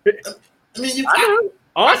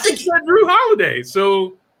 I think said Drew Holiday.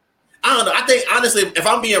 So I don't know. I think honestly, if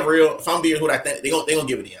I'm being who I think they're gonna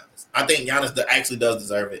give it to Giannis. I think Giannis actually does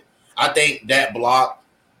deserve it. I think that block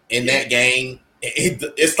in that game,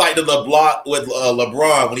 it's like the block with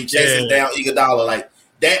LeBron when he chases down Iguodala. Like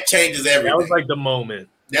that changes everything. That was like the moment.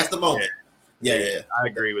 That's the moment. Yeah. I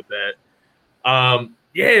agree with that.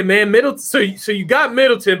 Yeah, man, Middleton. So you got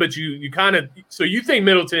Middleton, but you kind of you think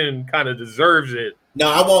Middleton kind of deserves it. No,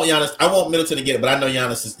 I want Giannis. I want Middleton to get it, but I know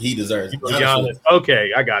Giannis he deserves it. Giannis.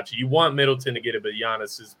 Okay, I got you. You want Middleton to get it, but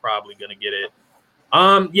Giannis is probably going to get it.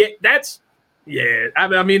 I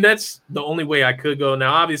mean, that's the only way I could go.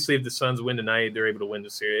 Now, obviously, if the Suns win tonight, they're able to win the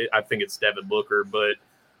series. I think it's Devin Booker, but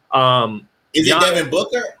is it Devin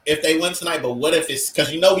Booker if they win tonight? But what if it's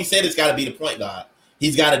because we said it's got to be the point guard.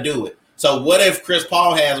 He's got to do it. So what if Chris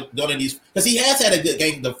Paul has done these? Because he has had a good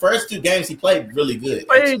game. The first 2 games he played really good.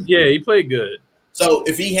 He played good. So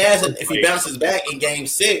if he bounces back in game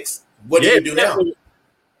 6, what do you do now?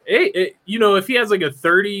 If he has like a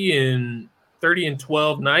 30 and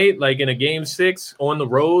 12 night, like in a game 6 on the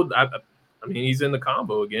road, I mean, he's in the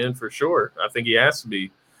combo again for sure. I think he has to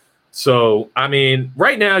be. So, I mean,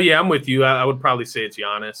 right now, I'm with you. I would probably say it's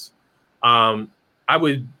Giannis. I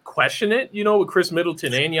would question it, with Chris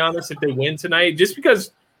Middleton and Giannis if they win tonight, just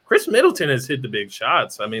because Chris Middleton has hit the big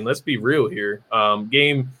shots. I mean, let's be real here.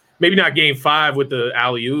 Maybe not game 5 with the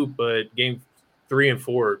alley-oop, but game 3 and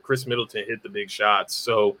 4, Chris Middleton hit the big shots.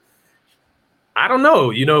 So, I don't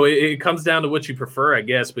know. It comes down to what you prefer, I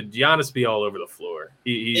guess. But Giannis be all over the floor.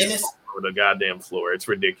 He's all over the goddamn floor. It's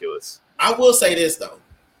ridiculous. I will say this, though.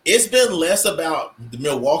 It's been less about the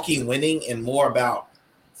Milwaukee winning and more about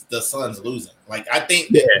the Suns losing. Like, I think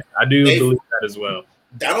that I do believe that as well.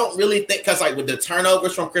 I don't really think because, like, with the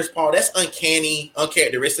turnovers from Chris Paul, that's uncanny,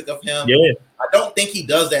 uncharacteristic of him. Yeah. I don't think he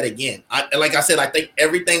does that again. Like I said, I think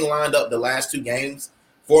everything lined up the last 2 games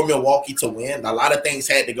for Milwaukee to win. A lot of things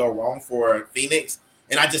had to go wrong for Phoenix,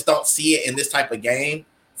 and I just don't see it in this type of game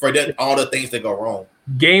for all the things that go wrong.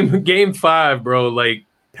 Game 5, bro, like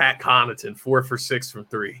Pat Connaughton, 4 for 6 from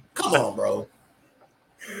 3. Come on, bro.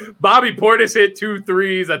 Bobby Portis hit 2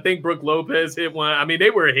 threes. I think Brook Lopez hit 1. I mean,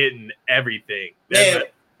 they were hitting everything. That's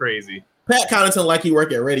crazy. Pat Connaughton like he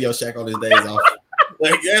worked at Radio Shack on his days off.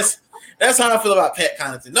 Like, that's how I feel about Pat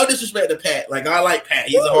Connaughton. No disrespect to Pat. Like, I like Pat.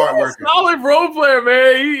 He's a hard worker. Solid role player,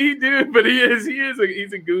 man. He do, but he's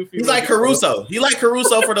a goofy. He's like Caruso. He like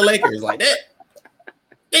Caruso for the Lakers. Like that.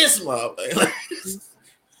 This motherfucker.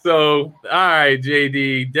 So, all right,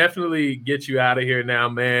 JD, definitely get you out of here now,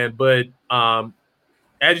 man. But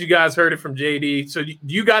as you guys heard it from JD, so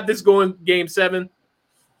you got this going game 7?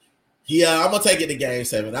 Yeah, I'm gonna take it to game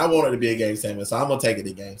 7. I want it to be a game 7, so I'm gonna take it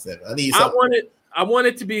to game 7. I want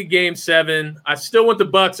it to be a game 7. I still want the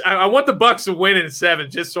Bucks. I want the Bucks to win in 7,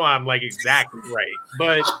 just so I'm like exactly right.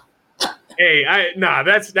 But hey,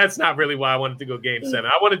 that's not really why I wanted to go game 7.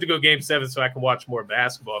 I wanted to go game 7 so I can watch more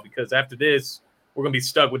basketball, because after this, we're gonna be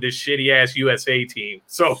stuck with this shitty ass USA team.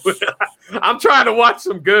 So I'm trying to watch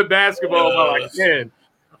some good basketball while I can.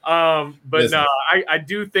 But no, I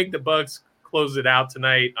do think the Bucks close it out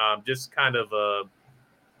tonight. Just kind of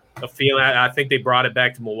a feeling. I think they brought it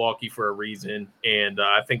back to Milwaukee for a reason, and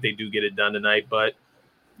I think they do get it done tonight. But,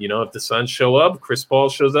 if the Suns show up, Chris Paul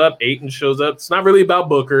shows up, Ayton shows up, it's not really about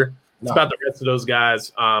Booker. It's about the rest of those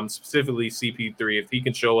guys, specifically CP3. If he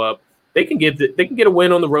can show up, they can get a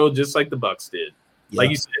win on the road just like the Bucks did. Yeah. Like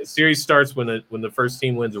you said, the series starts when the first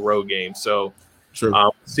team wins a road game. So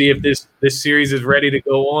see if this series is ready to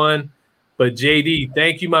go on. But JD,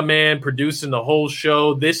 thank you, my man, producing the whole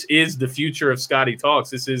show. This is the future of Scotty Talks.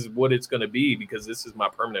 This is what it's going to be because this is my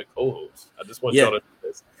permanent co-host. I just want y'all to do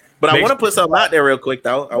this. But I want to put something out there real quick,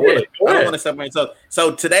 though. I don't want to separate.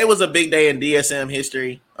 So today was a big day in DSM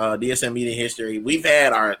history, DSM media history. We've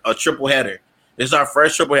had a triple header. This is our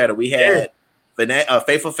first triple header. We had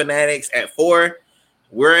Faithful Fanatics at 4.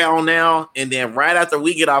 We're on now. And then right after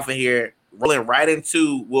we get off of here, rolling right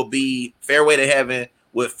into will be Fairway to Heaven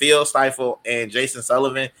with Phil Stifle and Jason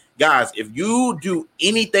Sullivan. Guys, if you do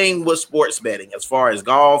anything with sports betting, as far as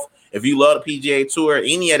golf, if you love the PGA Tour,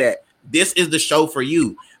 any of that, this is the show for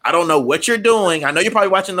you. I don't know what you're doing. I know you're probably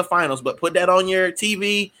watching the finals, but put that on your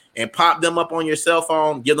TV and pop them up on your cell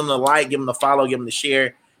phone. Give them the like, give them the follow, give them the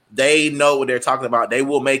share. They know what they're talking about. They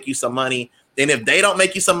will make you some money. And if they don't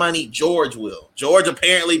make you some money, George will. George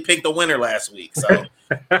apparently picked the winner last week. So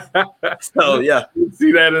yeah.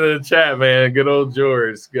 See that in the chat, man. Good old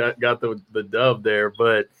George got the dub there.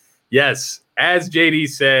 But yes, as JD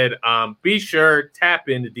said, be sure, tap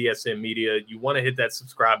into DSM Media. You want to hit that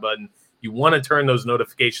subscribe button. You want to turn those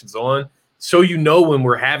notifications on so when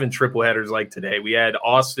we're having triple headers like today. We had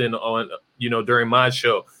Austin on, during my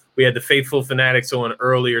show. We had the Faithful Fanatics on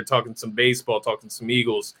earlier talking some baseball, talking some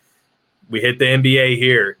Eagles. We hit the NBA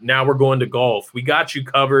here. Now we're going to golf. We got you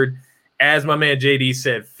covered. As my man JD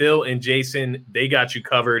said, Phil and Jason, they got you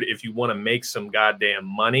covered if you want to make some goddamn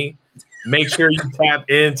money. Make sure you tap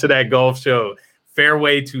into that golf show.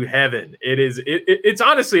 Fairway to Heaven. It's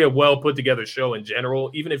honestly a well put together show in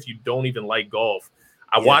general. Even if you don't even like golf,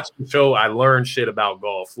 I watch the show. I learn shit about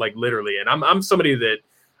golf, like literally. And I'm somebody that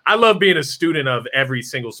I love being a student of every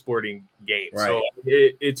single sporting game. Right. So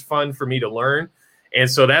it's fun for me to learn, and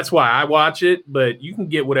so that's why I watch it. But you can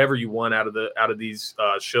get whatever you want out of these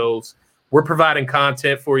shows. We're providing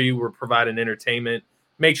content for you. We're providing entertainment.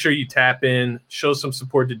 Make sure you tap in. Show some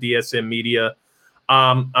support to DSM Media.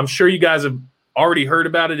 I'm sure you guys have already heard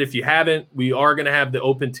about it. If you haven't, we are going to have the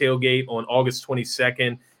open tailgate on August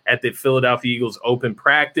 22nd at the Philadelphia Eagles open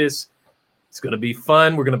practice. It's going to be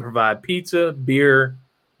fun. We're going to provide pizza, beer,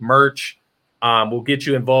 merch. We'll get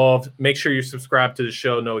you involved. Make sure you're subscribed to the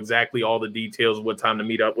show. Know exactly all the details, what time to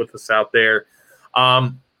meet up with us out there.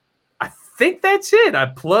 I think that's it. I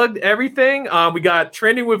plugged everything. We got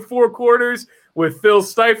Trending with 4 Quarters with Phil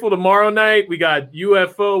Stifle tomorrow night. We got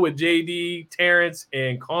UFO with JD, Terrence,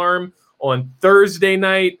 and Carm on Thursday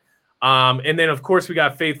night. And then, of course, we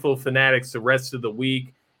got Faithful Fanatics the rest of the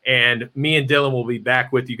week. And me and Dylan will be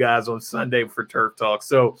back with you guys on Sunday for Turf Talk.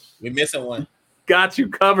 So we're missing one. Got you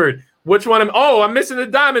covered. Which one? I'm missing the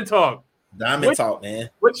Diamond Talk. Talk, man.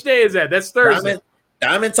 Which day is that? That's Thursday.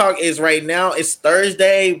 Diamond Talk is right now. It's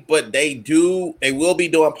Thursday, but they will be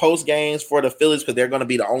doing post games for the Phillies because they're going to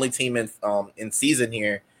be the only team in season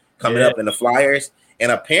here coming up in the Flyers.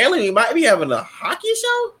 And apparently, we might be having a hockey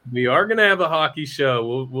show. We are going to have a hockey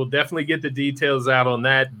show. We'll definitely get the details out on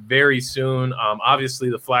that very soon. Obviously,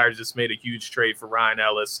 the Flyers just made a huge trade for Ryan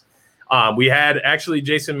Ellis. We had actually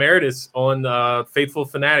Jason Meredith on Faithful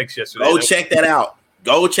Fanatics yesterday. Go check that out.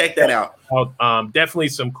 Definitely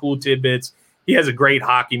some cool tidbits. He has a great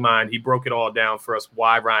hockey mind. He broke it all down for us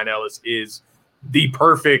why Ryan Ellis is the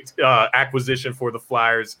perfect acquisition for the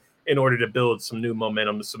Flyers in order to build some new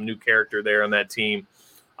momentum, some new character there on that team.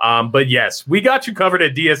 But yes, we got you covered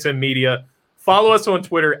at DSM Media. Follow us on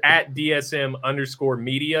Twitter at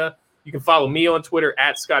DSM_media. You can follow me on Twitter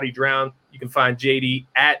at Scotty Drown. You can find JD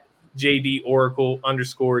at JD_DDS.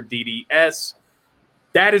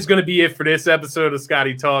 That is going to be it for this episode of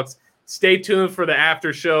Scotty Talks. Stay tuned for the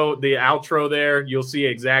after show, the outro there. You'll see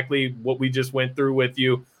exactly what we just went through with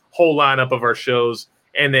you, whole lineup of our shows.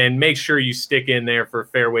 And then make sure you stick in there for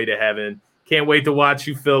Fairway to Heaven. Can't wait to watch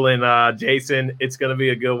you, Phil and Jason. It's going to be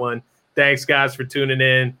a good one. Thanks, guys, for tuning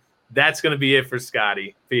in. That's going to be it for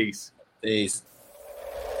Scotty. Peace. Peace.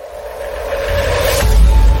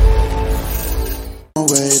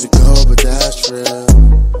 Way to go, but that's real.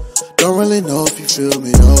 Don't really know if you feel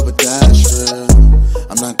me, oh, but that's real.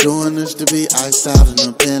 I'm not doing this to be iced out in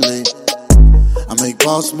a Bentley. I make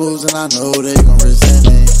boss moves and I know they gon'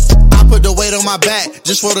 resent me. I put the weight on my back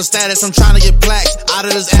just for the status. I'm trying to get plaques out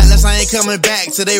of this atlas. I ain't coming back till they